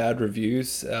think that bad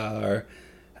reviews are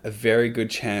a very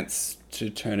good chance to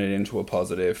turn it into a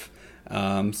positive.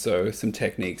 So some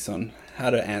techniques on how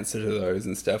to answer to those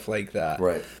and stuff like that.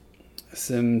 Right.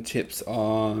 Some tips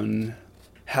on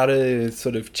how to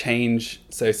sort of change.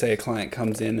 So say a client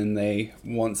comes in and they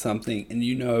want something and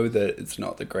you know that it's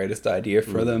not the greatest idea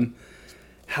for them.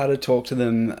 How to talk to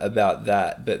them about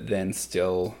that, but then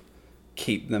still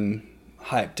keep them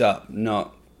hyped up,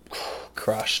 not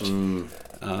crushed. I've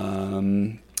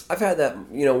had that,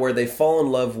 you know, where they fall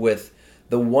in love with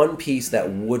the one piece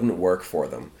that wouldn't work for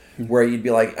them. Where you'd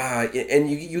be like, and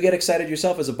you get excited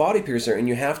yourself as a body piercer, and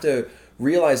you have to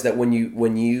realize that when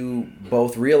you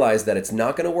both realize that it's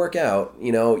not going to work out,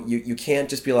 you know, you can't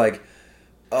just be like,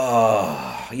 you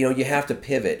know, you have to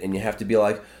pivot, and you have to be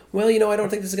like, well, you know, I don't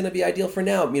think this is going to be ideal for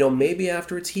now. You know, maybe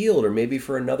after it's healed, or maybe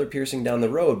for another piercing down the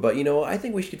road. But, you know, I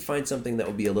think we should find something that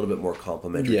would be a little bit more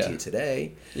complimentary to you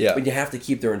today. Yeah. But you have to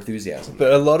keep their enthusiasm.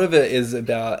 But a lot of it is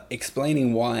about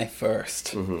explaining why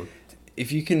first.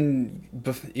 If you can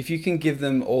give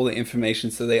them all the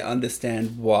information so they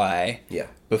understand why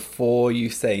before you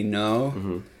say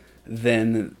no,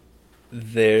 then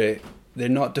they're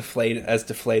not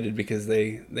deflated because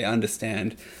they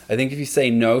understand. I think if you say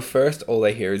no first, all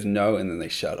they hear is no, and then they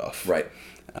shut off. Right.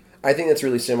 I think that's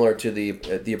really similar to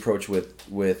the approach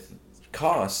with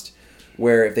cost,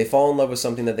 where if they fall in love with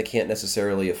something that they can't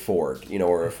necessarily afford,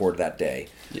 or afford that day,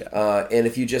 and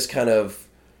if you just kind of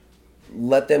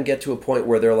let them get to a point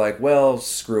where they're like, well,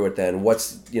 screw it then.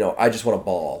 I just want a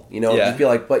ball. Just be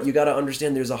like, but you got to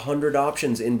understand there's 100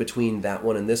 options in between that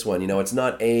one and this one. It's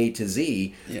not A to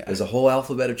Z. Yeah. There's a whole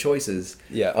alphabet of choices.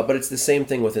 Yeah. But it's the same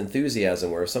thing with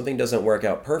enthusiasm, where if something doesn't work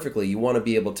out perfectly, you want to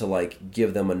be able to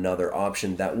give them another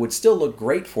option that would still look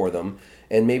great for them,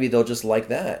 and maybe they'll just like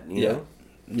that. You know?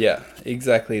 Yeah,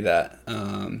 exactly that.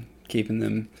 Keeping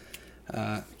them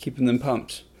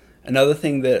pumped. Another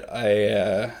thing that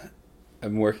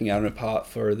I'm working out in a part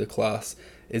for the class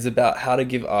is about how to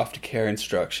give aftercare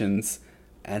instructions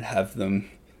and have them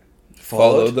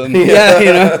follow them.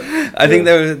 I think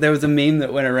there was a meme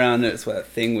that went around. It's that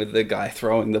thing with the guy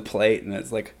throwing the plate, and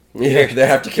it's like, the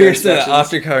aftercare instructions.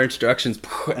 Aftercare instructions,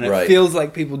 and it feels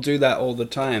like people do that all the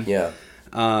time. Yeah.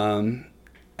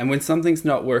 And when something's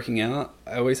not working out,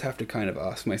 I always have to kind of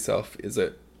ask myself, is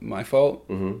it my fault?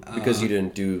 Mm-hmm. Because you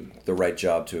didn't do the right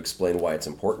job to explain why it's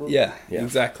important? Yeah.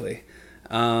 Exactly.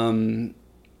 And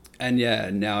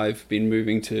now I've been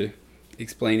moving to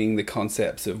explaining the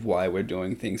concepts of why we're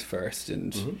doing things first,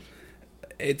 and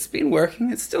it's been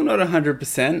working. It's still not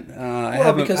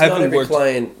 100%. Because not every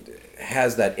client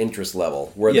has that interest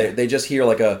level where they just hear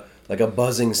like a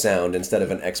buzzing sound instead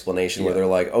of an explanation where they're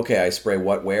like, okay, I spray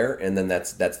what where, and then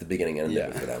that's the beginning and end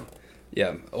of it for them.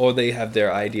 Yeah, or they have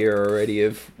their idea already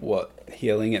of what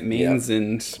healing it means,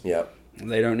 and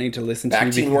they don't need to listen to you.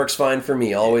 Vaccine works fine for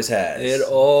me, always has. It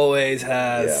always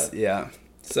has. Yeah.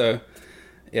 So,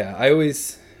 I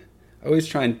always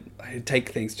try and take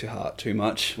things to heart too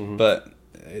much, but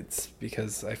it's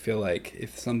because I feel like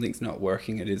if something's not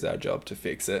working, it is our job to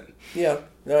fix it. Yeah.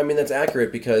 No, I mean, that's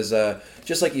accurate because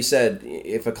just like you said,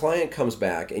 if a client comes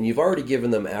back and you've already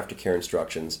given them aftercare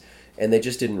instructions and they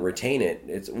just didn't retain it,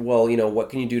 it's, what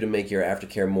can you do to make your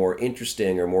aftercare more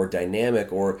interesting or more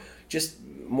dynamic or just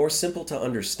more simple to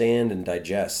understand and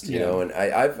digest, you know? And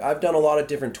I've done a lot of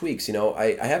different tweaks,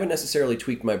 I haven't necessarily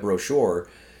tweaked my brochure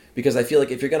because I feel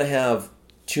like if you're going to have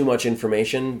too much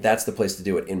information, that's the place to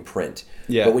do it, in print.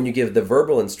 Yeah. But when you give the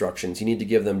verbal instructions, you need to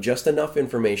give them just enough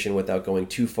information without going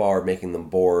too far, making them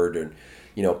bored and,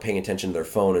 paying attention to their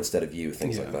phone instead of you,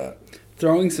 things like that.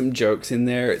 Throwing some jokes in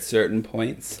there at certain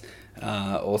points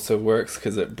also works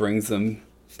because it brings them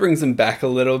back a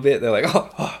little bit. They're like,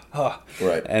 oh.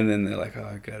 Right. And then they're like,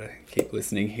 I gotta keep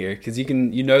listening here. Because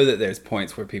you know that there's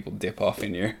points where people dip off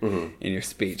in your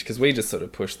speech. Because we just sort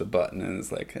of push the button and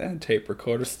it's like, tape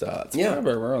recorder starts. Yeah.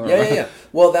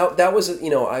 Well, that was,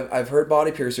 I've heard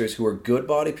body piercers who are good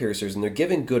body piercers and they're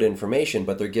giving good information,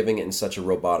 but they're giving it in such a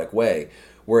robotic way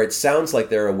where it sounds like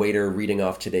they're a waiter reading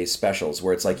off today's specials,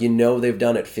 where it's like, they've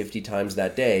done it 50 times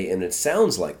that day, and it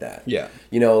sounds like that. Yeah.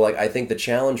 I think the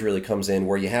challenge really comes in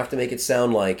where you have to make it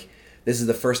sound like this is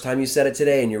the first time you said it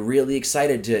today, and you're really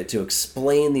excited to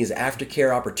explain these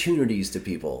aftercare opportunities to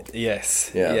people. Yes.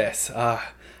 Yeah. Yes.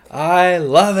 I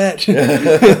love it.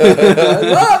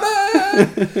 I love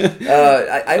it!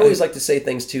 I always like to say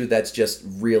things, too, that's just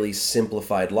really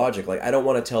simplified logic. Like, I don't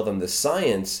want to tell them the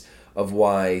science of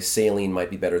why saline might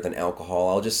be better than alcohol.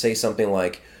 I'll just say something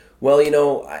like, well,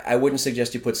 I wouldn't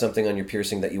suggest you put something on your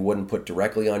piercing that you wouldn't put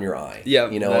directly on your eye. Yeah.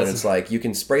 And it's like, you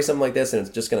can spray something like this and it's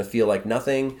just going to feel like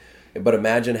nothing, but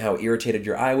imagine how irritated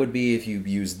your eye would be if you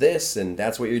use this, and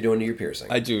that's what you're doing to your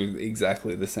piercing. I do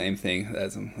exactly the same thing.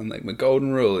 I'm like, my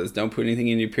golden rule is don't put anything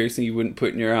in your piercing you wouldn't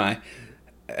put in your eye.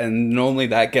 And normally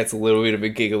that gets a little bit of a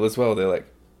giggle as well. They're like,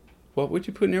 what would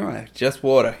you put in your eye? Just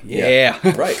water. Yeah.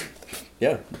 Right.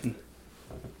 Yeah.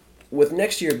 With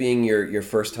next year being your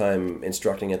first time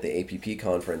instructing at the APP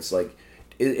conference, like,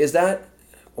 is that,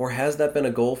 or has that been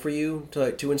a goal for you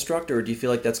to instruct, or do you feel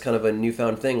like that's kind of a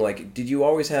newfound thing? Like, did you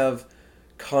always have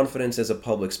confidence as a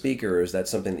public speaker, or is that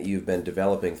something that you've been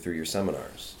developing through your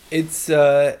seminars? It's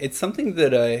something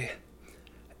that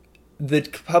the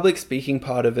public speaking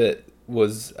part of it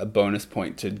was a bonus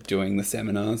point to doing the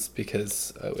seminars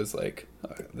because I was like,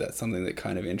 that's something that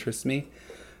kind of interests me.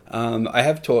 I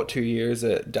have taught 2 years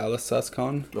at Dallas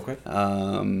SUSCon. Okay.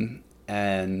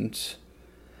 And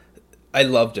I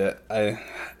loved it. I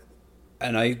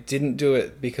didn't do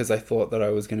it because I thought that I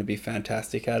was going to be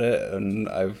fantastic at it, and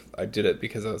I did it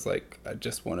because I was like, I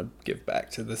just want to give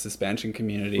back to the suspension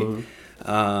community.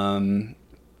 Mm-hmm.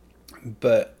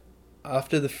 But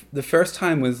after the first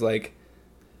time was like,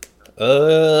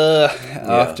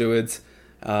 afterwards.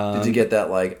 Did you get that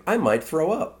like, I might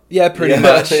throw up? Yeah, pretty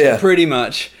much. Pretty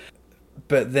much.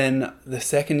 But then the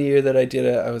second year that I did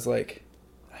it, I was like,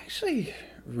 I actually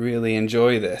really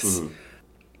enjoy this.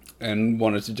 Mm-hmm. and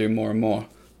wanted to do more and more.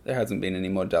 There hasn't been any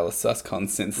more Dallas SusCon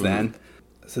since then.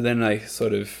 So then I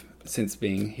sort of, since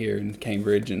being here in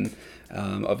Cambridge, and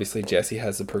obviously Jesse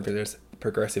has the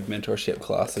progressive mentorship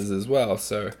classes as well,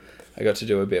 so I got to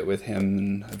do a bit with him,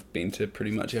 and I've been to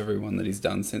pretty much every one that he's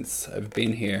done since I've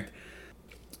been here.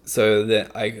 So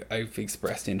that I've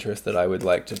expressed interest that I would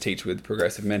like to teach with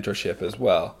progressive mentorship as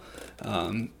well.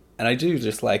 And I do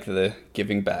just like the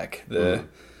giving back.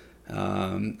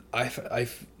 I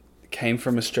came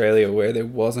from Australia where there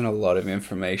wasn't a lot of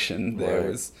information. There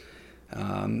was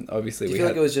obviously. Do you feel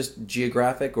like it was just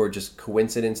geographic or just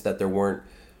coincidence that there weren't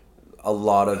a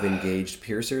lot of engaged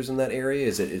piercers in that area?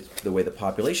 Is it the way the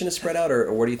population is spread out,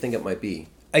 or what do you think it might be?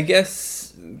 I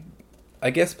guess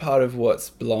part of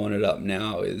what's blowing it up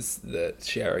now is that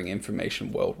sharing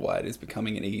information worldwide is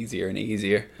becoming easier and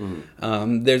easier.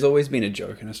 There's always been a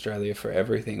joke in Australia for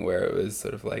everything where it was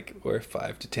sort of like we're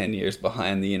 5 to 10 years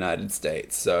behind the United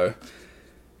States. So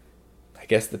I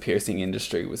guess the piercing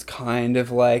industry was kind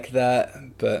of like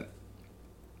that. But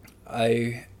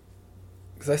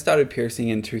because I started piercing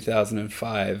in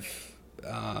 2005,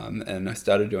 and I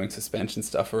started doing suspension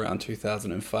stuff around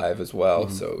 2005 as well.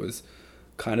 So it was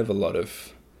kind of a lot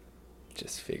of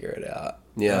just figure it out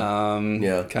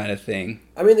kind of thing.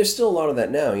 I mean, there's still a lot of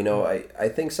that now. You know, I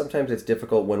think sometimes it's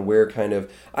difficult when we're kind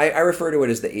of, I refer to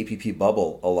it as the APP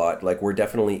bubble a lot. Like, we're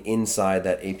definitely inside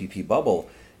that APP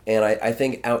bubble. And I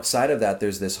think outside of that,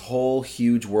 there's this whole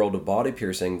huge world of body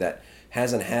piercing that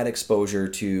hasn't had exposure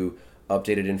to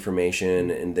updated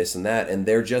information and this and that. And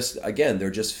they're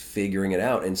just figuring it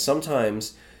out. And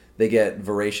sometimes they get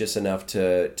voracious enough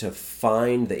to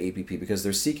find the APP because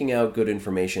they're seeking out good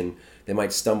information. They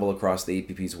might stumble across the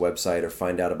APP's website or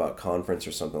find out about conference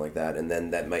or something like that, and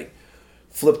then that might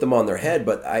flip them on their head.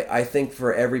 But I think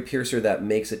for every piercer that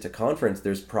makes it to conference,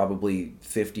 there's probably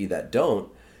 50 that don't,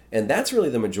 and that's really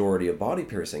the majority of body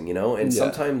piercing, you know? And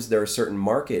sometimes there are certain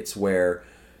markets where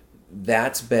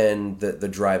that's been the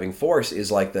driving force,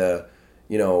 is like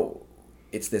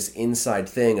it's this inside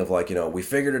thing of like, we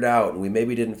figured it out and we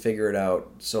maybe didn't figure it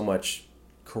out so much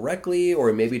correctly,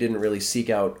 or maybe didn't really seek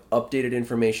out updated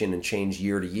information and change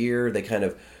year to year. They kind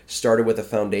of started with a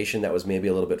foundation that was maybe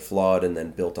a little bit flawed and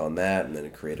then built on that, and then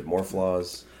it created more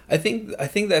flaws. I think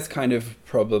that's kind of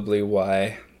probably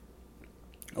why,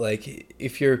 like,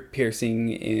 if you're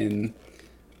piercing in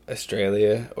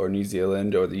Australia or New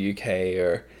Zealand or the UK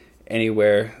or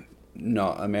anywhere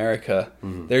not America,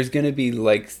 there's going to be,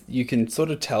 like, you can sort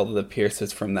of tell the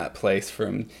piercers from that place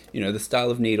from, the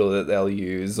style of needle that they'll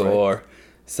use, right, or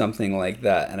something like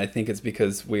that. And I think it's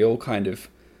because we all it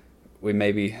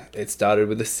started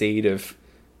with a seed of,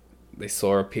 they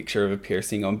saw a picture of a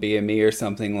piercing on BME or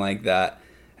something like that.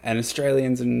 And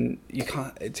Australians, and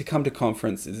to come to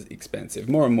conference is expensive.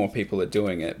 More and more people are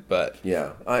doing it, but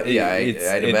I'd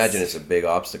imagine it's a big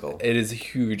obstacle. It is a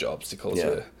huge obstacle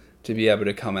to be able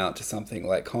to come out to something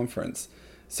like conference.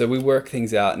 So we work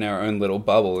things out in our own little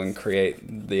bubble and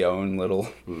create the own little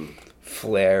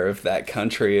flair of that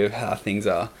country of how things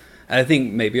are. And I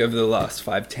think maybe over the last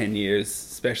 5-10 years,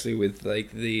 especially with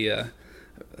like the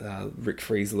Rick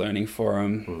Fries Learning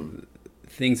Forum,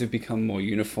 things have become more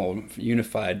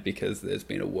unified because there's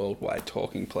been a worldwide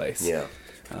talking place.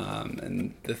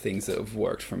 And the things that have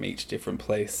worked from each different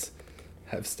place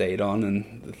have stayed on,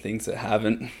 and the things that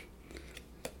haven't,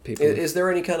 Is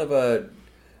there any kind of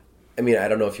I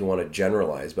don't know if you want to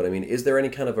generalize, but is there any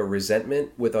kind of a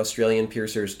resentment with Australian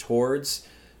piercers towards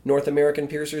North American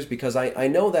piercers? Because I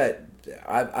know that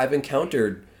I've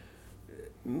encountered,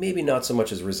 maybe not so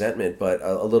much as resentment, but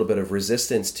a little bit of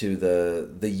resistance to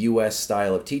the US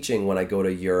style of teaching when I go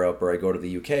to Europe or I go to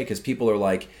the UK, because people are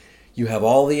like, you have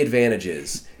all the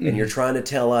advantages, and you're trying to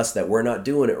tell us that we're not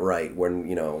doing it right when,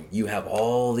 you have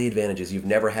all the advantages. You've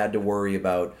never had to worry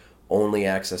about only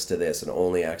access to this and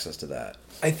only access to that.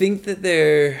 I think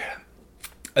the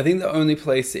only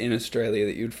place in Australia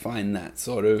that you'd find that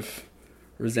sort of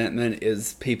resentment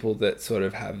is people that sort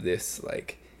of have this,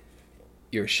 like,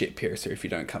 you're a shit piercer if you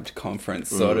don't come to conference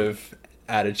sort of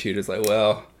attitude. Is like,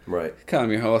 well, right, calm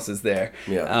your horses there.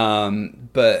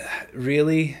 But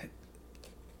really,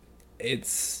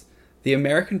 it's the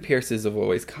American piercers have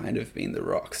always kind of been the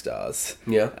rock stars.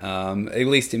 At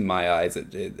least in my eyes,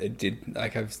 it did.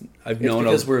 Like, I've known,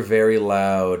 because we're very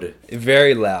loud.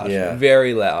 Very loud.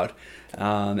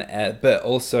 But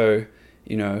also,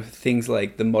 things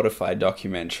like the Modified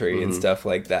documentary and stuff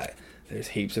like that. There's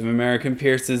heaps of American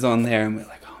piercers on there, and we're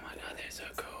like, oh my god, they're so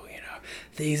cool.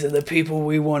 These are the people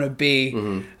we want to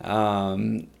be.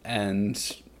 And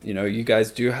you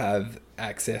guys do have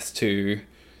access to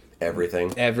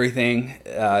everything.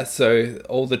 So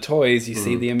all the toys, you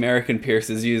see the American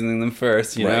piercers using them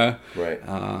first, you know? Right.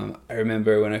 I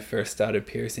remember when I first started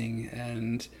piercing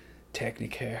and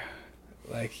Technicare.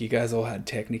 Like, you guys all had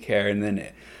Technicare, and then,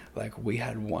 we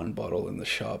had one bottle in the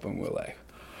shop, and we're like,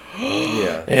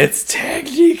 Yeah. it's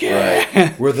Technicare!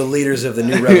 Right. We're the leaders of the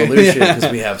new revolution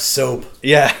because we have soap.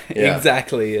 Yeah,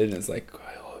 exactly. And it's like,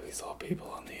 we saw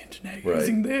people on the internet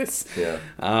using this. Yeah.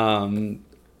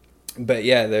 But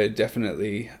yeah, they're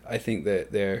definitely, I think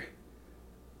that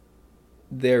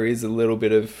there is a little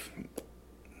bit of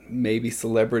maybe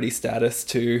celebrity status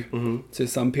to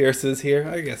some piercers here.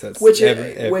 I guess that's which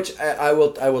I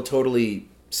will totally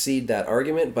cede that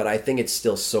argument, but I think it's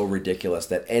still so ridiculous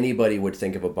that anybody would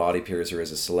think of a body piercer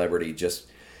as a celebrity. Just,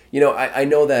 I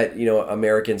know that,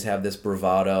 Americans have this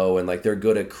bravado and they're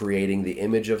good at creating the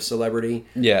image of celebrity.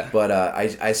 Yeah. But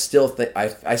I still think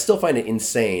I still find it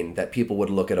insane that people would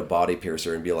look at a body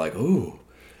piercer and be like, "Ooh,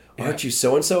 aren't you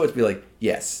so and so?" It'd be like,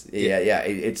 "Yes, yeah."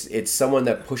 It's someone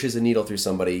that pushes a needle through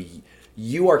somebody.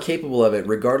 You are capable of it,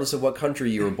 regardless of what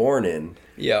country you were born in.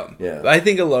 Yeah. I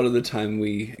think a lot of the time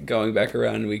we go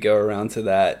around to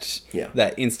that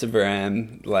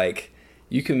Instagram,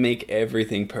 you can make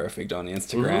everything perfect on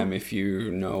Instagram if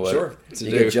you know what to do.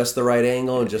 You get just the right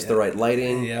angle and just the right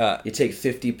lighting. Yeah. You take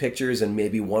 50 pictures and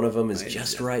maybe one of them is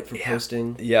just right for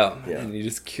posting. Yeah. And you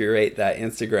just curate that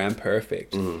Instagram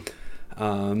perfect.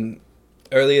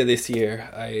 Earlier this year,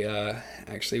 I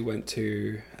actually went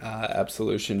to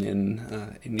Absolution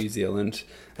in New Zealand,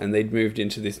 and they'd moved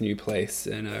into this new place,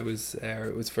 and I was there.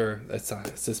 It was for a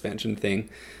suspension thing.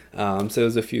 So there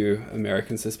was a few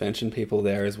American suspension people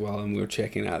there as well, and we were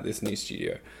checking out this new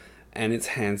studio. And it's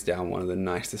hands down one of the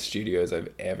nicest studios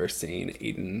I've ever seen.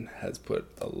 Eden has put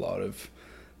a lot of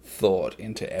thought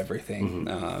into everything.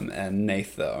 And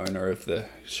Nath, the owner of the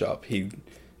shop, he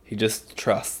just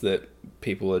trusts that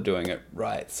people are doing it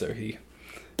right, so he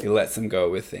lets them go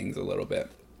with things a little bit.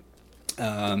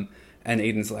 And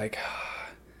Eden's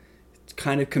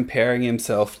kind of comparing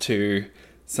himself to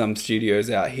some studios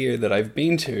out here that I've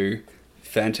been to,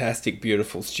 fantastic,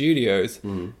 beautiful studios,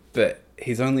 but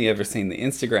he's only ever seen the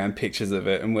Instagram pictures of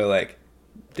it, and we're like,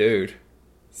 dude,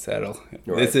 settle.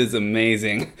 Right. This is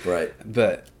amazing. Right.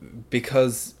 But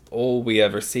because all we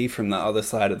ever see from the other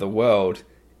side of the world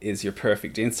is your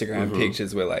perfect Instagram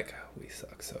pictures, we're like, we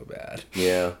suck so bad.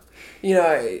 Yeah.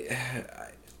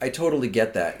 I totally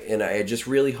get that. And I just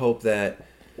really hope that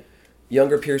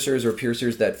younger piercers or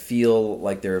piercers that feel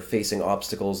like they're facing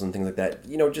obstacles and things like that,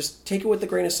 just take it with a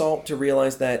grain of salt to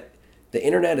realize that the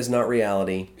internet is not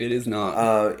reality. It is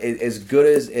not. As good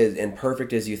as and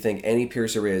perfect as you think any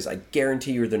piercer is, I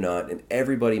guarantee you they're not. And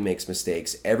everybody makes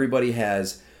mistakes. Everybody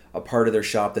has a part of their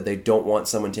shop that they don't want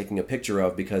someone taking a picture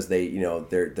of because they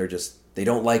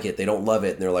don't like it, they don't love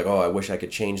it, and they're like, oh, I wish I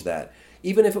could change that.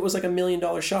 Even if it was $1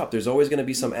 million shop, there's always going to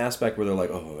be some aspect where they're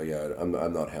like, oh yeah, I'm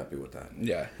not happy with that.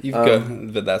 Yeah,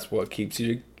 but that's what keeps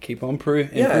you keep on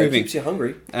improving. Yeah, it keeps you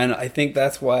hungry. And I think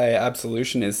that's why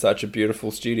Absolution is such a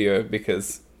beautiful studio,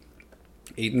 because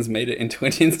Eden's made it into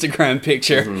an Instagram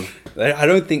picture. I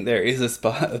don't think there is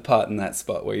a part in that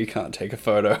spot where you can't take a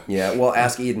photo. Yeah, well,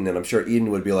 ask Eden, and I'm sure Eden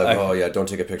would be like, oh yeah, don't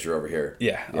take a picture over here.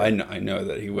 Yeah. I know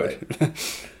that he would.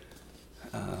 Right.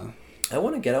 I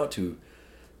want to get out to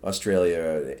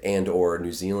Australia and or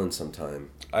New Zealand sometime.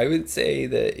 I would say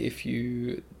that if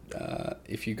you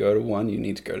go to one, you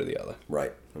need to go to the other.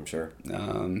 Right, I'm sure.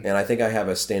 And I think I have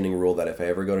a standing rule that if I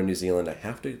ever go to New Zealand, I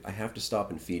have to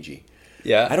stop in Fiji.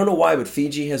 Yeah. I don't know why, but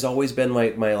Fiji has always been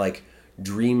my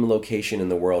dream location in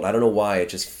the world. I don't know why. It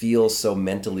just feels so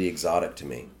mentally exotic to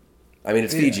me. I mean,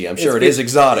 it's Fiji. I'm sure it is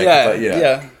exotic. But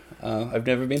yeah. I've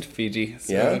never been to Fiji,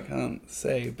 so I can't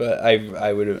say. But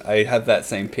I have that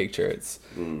same picture.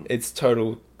 It's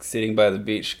total sitting by the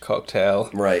beach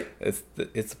cocktail. Right.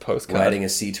 It's a postcard. Riding a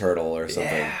sea turtle or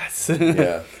something. Yes.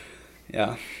 Yeah.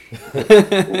 Yeah.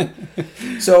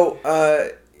 So,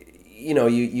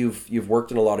 you've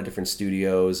worked in a lot of different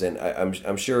studios, and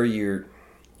I'm sure you've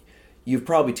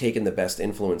probably taken the best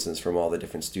influences from all the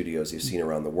different studios you've seen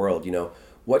around the world.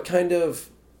 What kind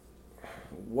of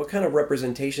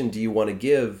representation do you want to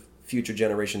give future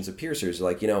generations of piercers?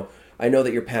 I know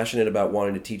that you're passionate about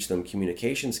wanting to teach them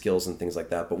communication skills and things like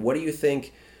that, but what do you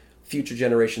think future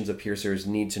generations of piercers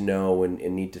need to know and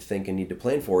need to think and need to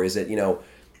plan for? Is it,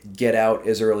 get out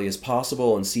as early as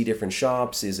possible and see different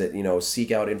shops? Is it,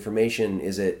 seek out information?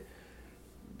 Is it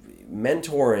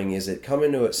mentoring? Is it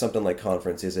coming to something like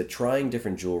conference? Is it trying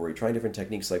different jewelry, trying different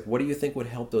techniques? What do you think would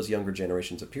help those younger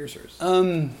generations of piercers?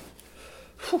 Or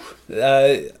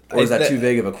is that too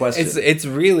vague of a question? It's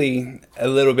really a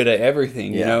little bit of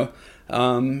everything, you know.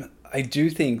 I do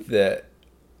think that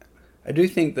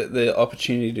the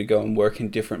opportunity to go and work in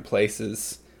different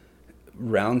places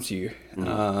rounds you.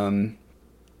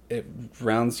 It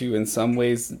rounds you in some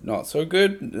ways not so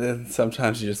good. And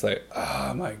sometimes you're just like,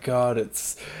 oh my God,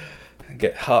 I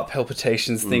get heart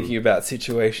palpitations thinking about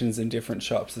situations in different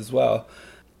shops as well.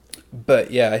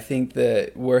 But yeah, I think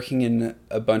that working in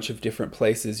a bunch of different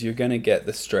places, you're going to get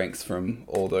the strengths from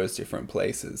all those different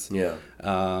places. Yeah.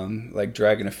 Like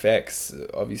Dragon Effects,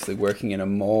 obviously working in a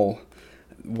mall,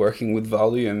 working with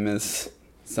volume is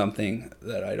something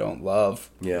that I don't love.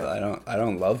 Yeah. I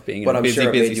don't love being But in a I'm busy, sure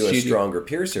it busy made you studio. a stronger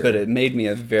piercer. But it made me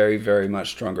a very, very much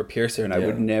stronger piercer, and I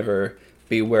would never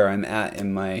be where I'm at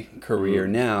in my career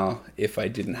now if I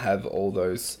didn't have all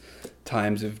those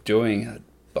times of doing a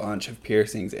bunch of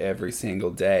piercings every single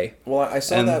day. Well, I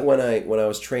saw that when I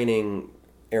was training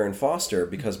Aaron Foster,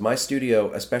 because my studio,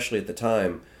 especially at the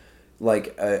time,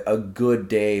 like a good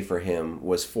day for him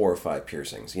was 4 or 5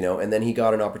 piercings, you know, and then he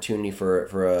got an opportunity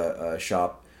for a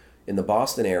shop in the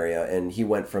Boston area, and he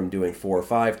went from doing 4 or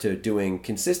 5 to doing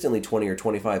consistently 20 or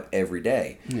 25 every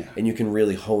day. Yeah. And you can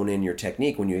really hone in your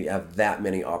technique when you have that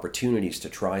many opportunities to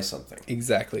try something.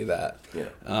 Exactly that. Yeah.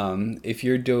 If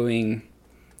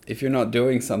you're not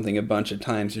doing something a bunch of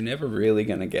times, you're never really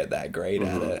going to get that great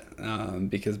at it.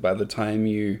 Because by the time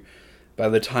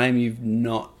you've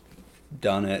not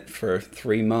done it for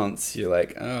 3 months, you're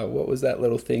like, oh, what was that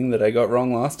little thing that I got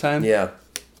wrong last time? Yeah.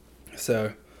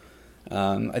 So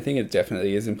I think it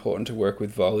definitely is important to work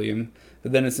with volume,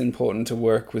 but then it's important to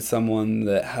work with someone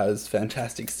that has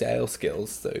fantastic sales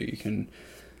skills so you can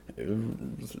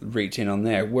reach in on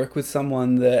there. Work with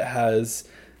someone that has,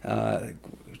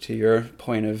 to your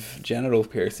point of genital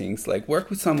piercings, like work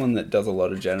with someone that does a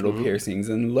lot of genital piercings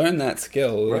and learn that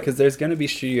skill, because there's going to be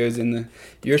studios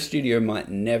your studio might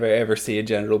never ever see a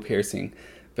genital piercing,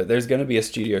 but there's going to be a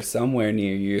studio somewhere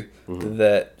near you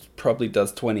that probably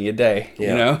does 20 a day, you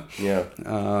know? Yeah.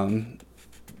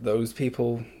 Those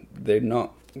people, they're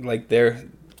not, like,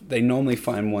 they normally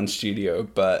find one studio,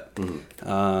 but,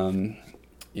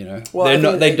 you know,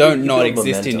 Well, they don't you not build exist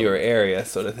momentum in your area,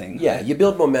 sort of thing. Yeah, you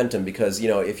build momentum because, you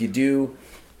know, if you do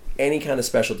any kind of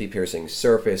specialty piercing,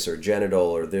 surface or genital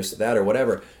or this, that, or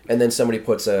whatever, and then somebody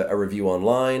puts a review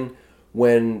online,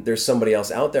 when there's somebody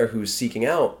else out there who's seeking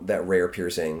out that rare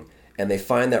piercing, and they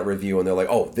find that review and they're like,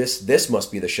 oh, this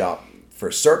must be the shop for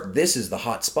this is the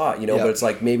hot spot, you know. But it's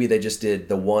like maybe they just did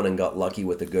the one and got lucky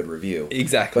with a good review.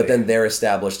 Exactly. But then they're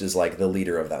established as like the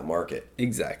leader of that market.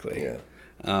 Exactly. Yeah.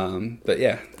 But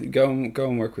yeah, go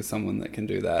and work with someone that can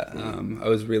do that. I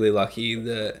was really lucky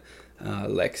that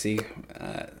Lexi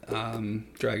at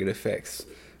Dragon Effects,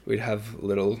 we'd have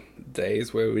little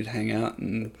days where we'd hang out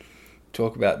and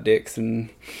talk about dicks and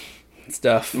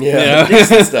stuff. Yeah, you know?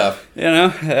 dicks and stuff. You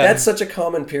know, That's such a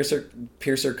common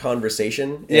piercer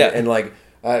conversation. And like,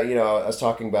 you know, I was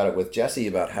talking about it with Jesse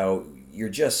about how you're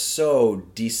just so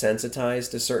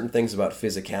desensitized to certain things about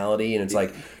physicality, and it's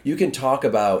like you can talk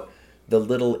about the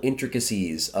little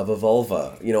intricacies of a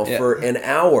vulva, you know, for an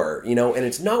hour, you know, and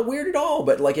it's not weird at all.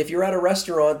 But like if you're at a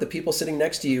restaurant, the people sitting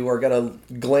next to you are gonna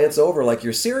glance over like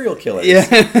you're serial killers,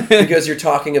 because you're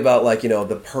talking about like, you know,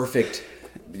 the perfect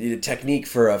technique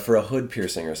for a hood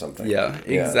piercing or something. Yeah,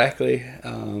 exactly.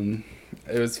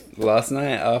 It was last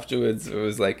night afterwards. It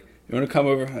was like, you want to come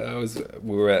over?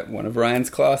 We were at one of Ryan's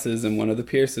classes, and one of the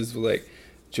piercers was like,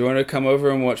 do you want to come over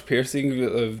and watch piercing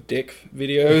of dick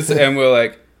videos? And we're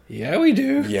like, yeah, we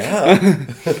do. Yeah.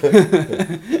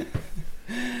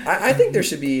 I think there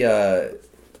should be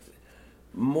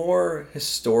more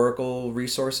historical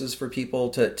resources for people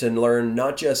to learn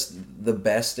not just the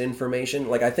best information.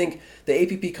 Like, I think the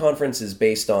APP conference is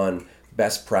based on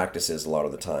best practices a lot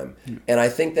of the time. And I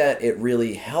think that it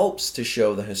really helps to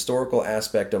show the historical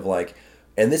aspect of like,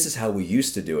 and this is how we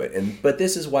used to do it, but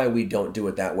this is why we don't do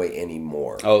it that way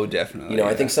anymore. Oh, definitely. You know,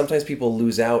 I think sometimes people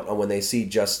lose out on when they see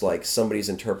just like somebody's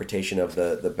interpretation of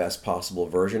the best possible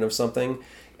version of something.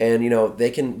 And, you know,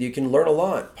 you can learn a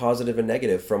lot, positive and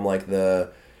negative, from like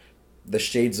the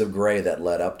shades of gray that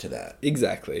led up to that.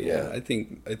 Exactly. Yeah. I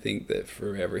think that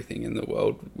for everything in the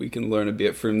world, we can learn a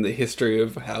bit from the history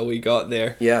of how we got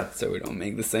there. Yeah. So we don't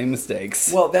make the same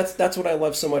mistakes. Well, that's what I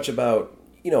love so much about,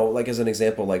 you know, like as an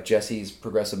example, like Jesse's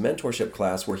progressive mentorship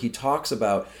class, where he talks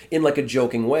about, in like a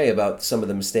joking way, about some of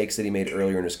the mistakes that he made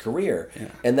earlier in his career. Yeah.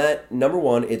 And that, number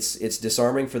one, it's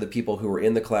disarming for the people who are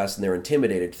in the class and they're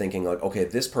intimidated, thinking like, okay,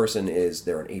 this person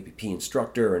they're an APP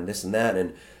instructor and this and that,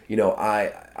 and, you know,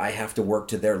 I have to work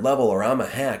to their level or I'm a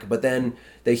hack. But then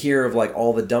they hear of like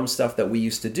all the dumb stuff that we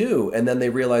used to do, and then they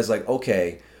realize like,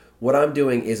 okay, what I'm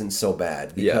doing isn't so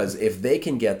bad, because if they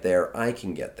can get there, I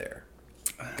can get there.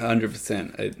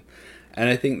 100%. And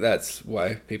I think that's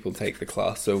why people take the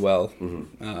class so well.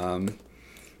 Mm-hmm.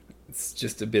 It's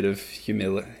just a bit of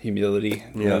humility.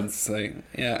 Yeah. It's like,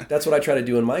 yeah. That's what I try to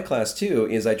do in my class too.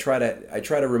 Is I try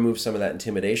to remove some of that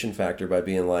intimidation factor by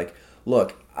being like,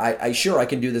 look, I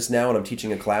can do this now, and I'm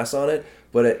teaching a class on it.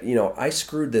 But I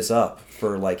screwed this up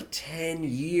for like 10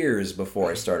 years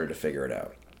before I started to figure it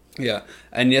out. Yeah.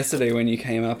 And yesterday when you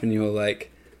came up and you were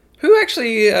like, who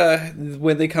actually,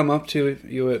 when they come up to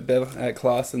you at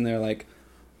class and they're like,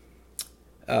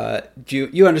 do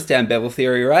you understand Bevel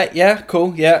theory, right? Yeah,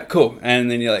 cool.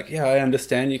 And then you're like, yeah, I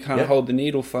understand. You kind of hold the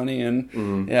needle funny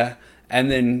and yeah. And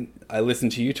then I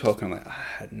listened to you talk and I'm like, I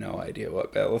had no idea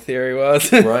what Bevel theory was.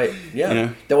 Right. Yeah.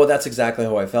 Well, that's exactly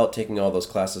how I felt taking all those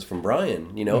classes from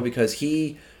Brian, because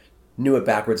he knew it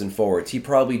backwards and forwards. He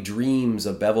probably dreams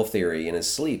of Bevel theory in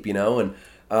his sleep, and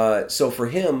so for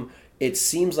him, it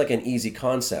seems like an easy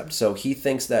concept. So he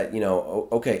thinks that,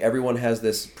 okay, everyone has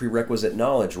this prerequisite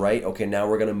knowledge, right? Okay, now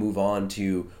we're going to move on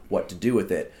to what to do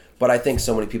with it. But I think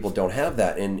so many people don't have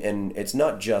that. And it's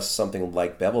not just something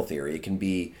like Bevel theory. It can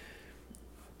be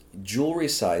jewelry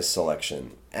size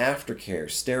selection, aftercare,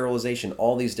 sterilization,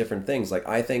 all these different things. Like,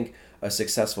 I think a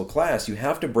successful class, you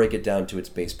have to break it down to its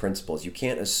base principles. You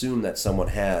can't assume that someone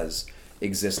has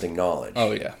existing knowledge.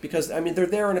 Oh, yeah. Because, they're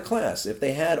there in a class. If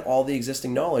they had all the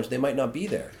existing knowledge, they might not be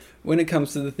there. When it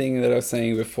comes to the thing that I was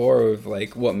saying before of,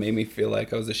 like, what made me feel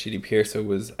like I was a shitty piercer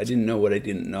was I didn't know what I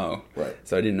didn't know. Right.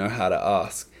 So I didn't know how to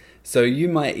ask. So you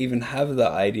might even have the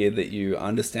idea that you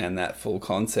understand that full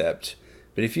concept,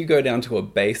 but if you go down to a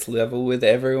base level with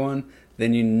everyone,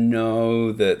 then you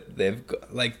know that they've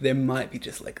got, like, there might be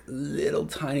just, like, little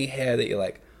tiny hair that you're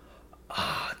like,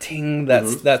 ting,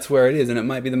 that's where it is. And it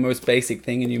might be the most basic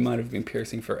thing, and you might have been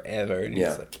piercing forever. And you're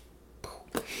just like,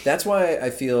 poof. That's why I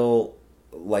feel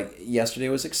like yesterday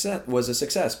was a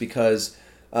success, because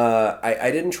I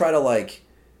didn't try to, like,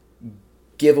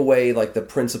 give away, like, the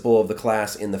principle of the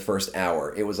class in the first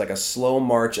hour. It was like a slow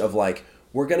march of, like,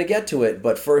 we're going to get to it,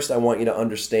 but first I want you to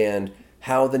understand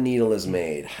how the needle is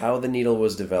made, how the needle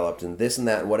was developed, and this and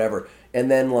that and whatever. And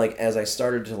then, like, as I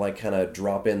started to, like, kind of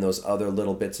drop in those other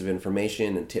little bits of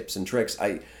information and tips and tricks,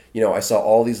 I saw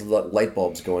all these light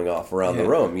bulbs going off around the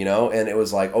room, and it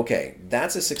was like, okay,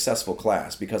 that's a successful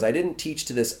class, because I didn't teach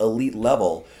to this elite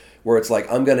level where it's like,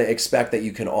 I'm going to expect that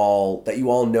you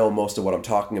all know most of what I'm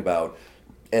talking about,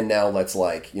 and now let's,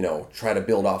 like, try to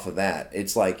build off of that.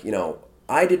 It's like,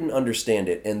 I didn't understand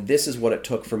it, and this is what it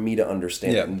took for me to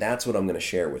understand it, and that's what I'm going to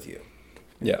share with you.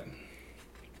 Yeah.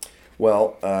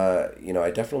 Well,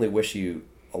 I definitely wish you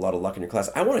a lot of luck in your class.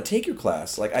 I want to take your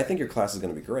class. Like, I think your class is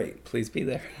going to be great. Please be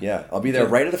there. Yeah, I'll be there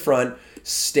right at the front,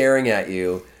 staring at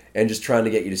you, and just trying to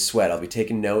get you to sweat. I'll be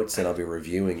taking notes, and I'll be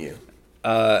reviewing you.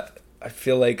 I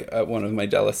feel like at one of my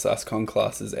Dallas SASCON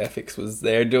classes, Ethics was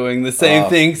there doing the same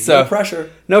thing. So no pressure.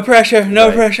 No pressure.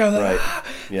 Right.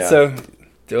 Yeah. So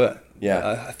do it.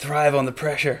 Yeah. I thrive on the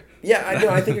pressure. Yeah,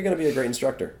 I think you're going to be a great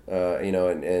instructor.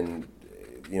 And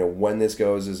when this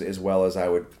goes as well as I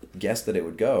would guess that it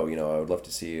would go, I would love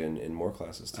to see you in more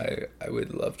classes too. I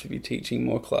would love to be teaching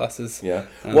more classes. Yeah.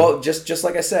 Well, just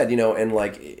like I said, and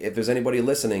like, if there's anybody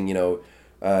listening,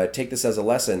 take this as a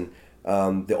lesson.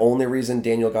 The only reason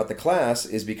Daniel got the class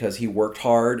is because he worked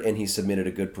hard and he submitted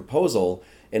a good proposal,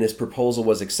 and his proposal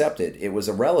was accepted. It was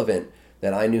irrelevant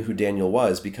that I knew who Daniel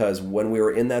was, because when we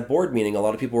were in that board meeting, a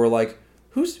lot of people were like,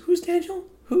 who's Daniel?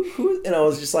 Who? And I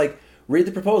was just like, read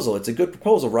the proposal. It's a good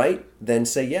proposal, right? Then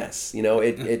say yes.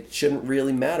 It shouldn't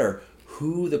really matter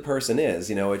who the person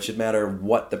is. It should matter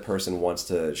what the person wants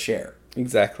to share.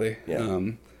 Exactly.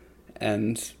 Yeah.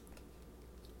 And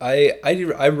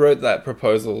I wrote that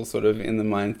proposal sort of in the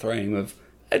mind frame of,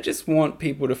 I just want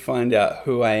people to find out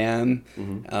who I am,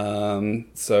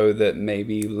 so that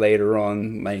maybe later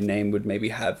on my name would maybe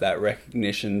have that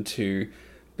recognition to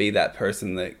be that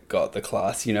person that got the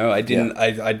class. I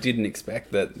didn't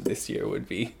expect that this year would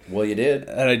be. Well, you did.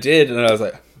 And I did, and I was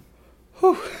like,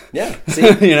 whew. Yeah. See,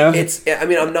 it's,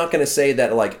 I'm not going to say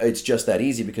that, like, it's just that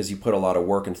easy, because you put a lot of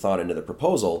work and thought into the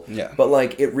proposal. Yeah. But,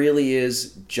 like, it really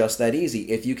is just that easy.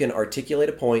 If you can articulate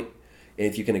a point,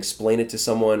 if you can explain it to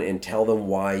someone and tell them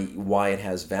why it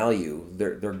has value,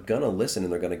 they're gonna listen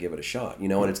and they're gonna give it a shot.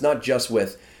 And it's not just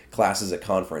with classes at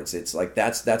conference. It's like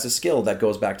that's a skill that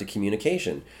goes back to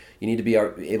communication. You need to be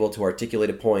able to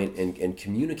articulate a point and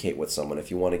communicate with someone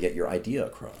if you want to get your idea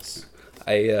across.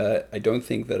 I don't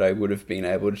think that I would have been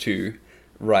able to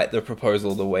write the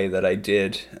proposal the way that I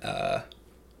did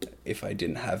if I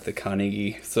didn't have the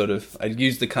Carnegie I'd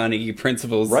used the Carnegie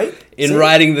principles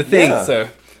writing the thing. Yeah. So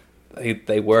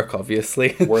they work,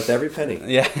 obviously. Worth every penny.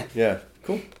 Yeah. Yeah. Cool.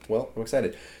 Cool. Well, I'm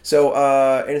excited. So,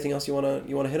 anything else you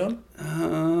wanna hit on?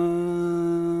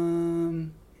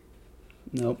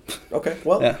 Nope. Okay.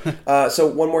 Well, so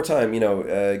one more time,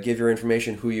 give your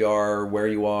information, who you are,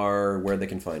 where they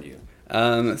can find you.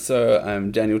 So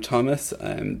I'm Daniel Thomas.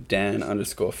 I'm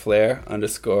Dan_Flair_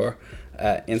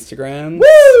 at Instagram.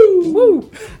 Woo!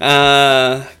 Woo!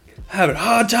 Having a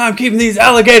hard time keeping these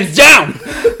alligators down.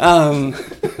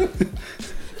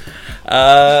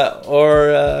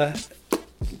 Or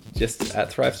just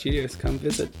at Thrive Studios. Come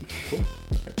visit. Cool.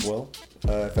 Okay. Well,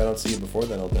 if I don't see you before,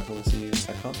 then I'll definitely see you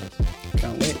at conference.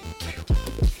 Can't wait.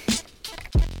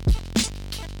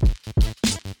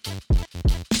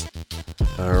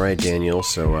 All right, Daniel.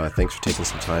 So thanks for taking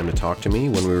some time to talk to me.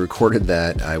 When we recorded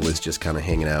that, I was just kind of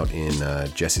hanging out in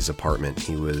Jesse's apartment.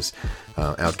 He was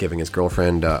out giving his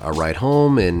girlfriend a ride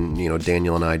home, and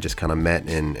Daniel and I just kind of met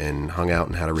and hung out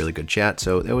and had a really good chat.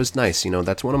 So it was nice.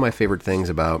 That's one of my favorite things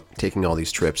about taking all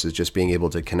these trips is just being able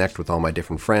to connect with all my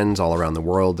different friends all around the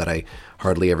world that I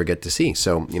hardly ever get to see.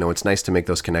 So it's nice to make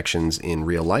those connections in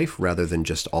real life rather than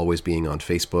just always being on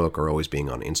Facebook or always being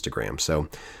on Instagram. So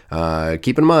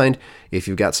keep in mind, if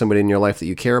you've got somebody in your life that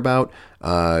you care about,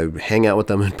 hang out with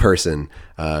them in person,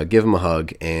 give them a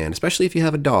hug, and especially if you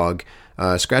have a dog,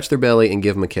 scratch their belly and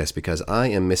give them a kiss, because I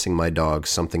am missing my dog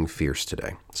something fierce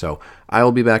today. So I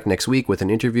will be back next week with an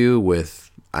interview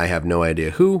with, I have no idea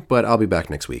who, but I'll be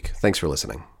back next week. Thanks for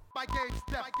listening.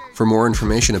 For more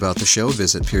information about the show,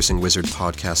 visit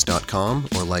piercingwizardpodcast.com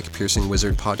or like Piercing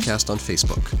Wizard Podcast on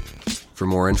Facebook. For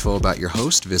more info about your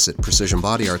host, visit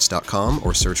precisionbodyarts.com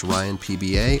or search Ryan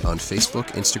PBA on Facebook,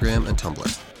 Instagram, and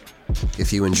Tumblr.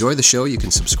 If you enjoy the show, you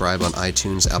can subscribe on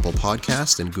iTunes, Apple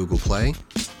Podcast, and Google Play.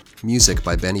 Music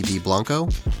by Benny B. Blanco.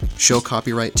 Show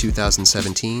copyright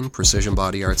 2017, Precision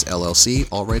Body Arts LLC,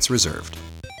 all rights reserved.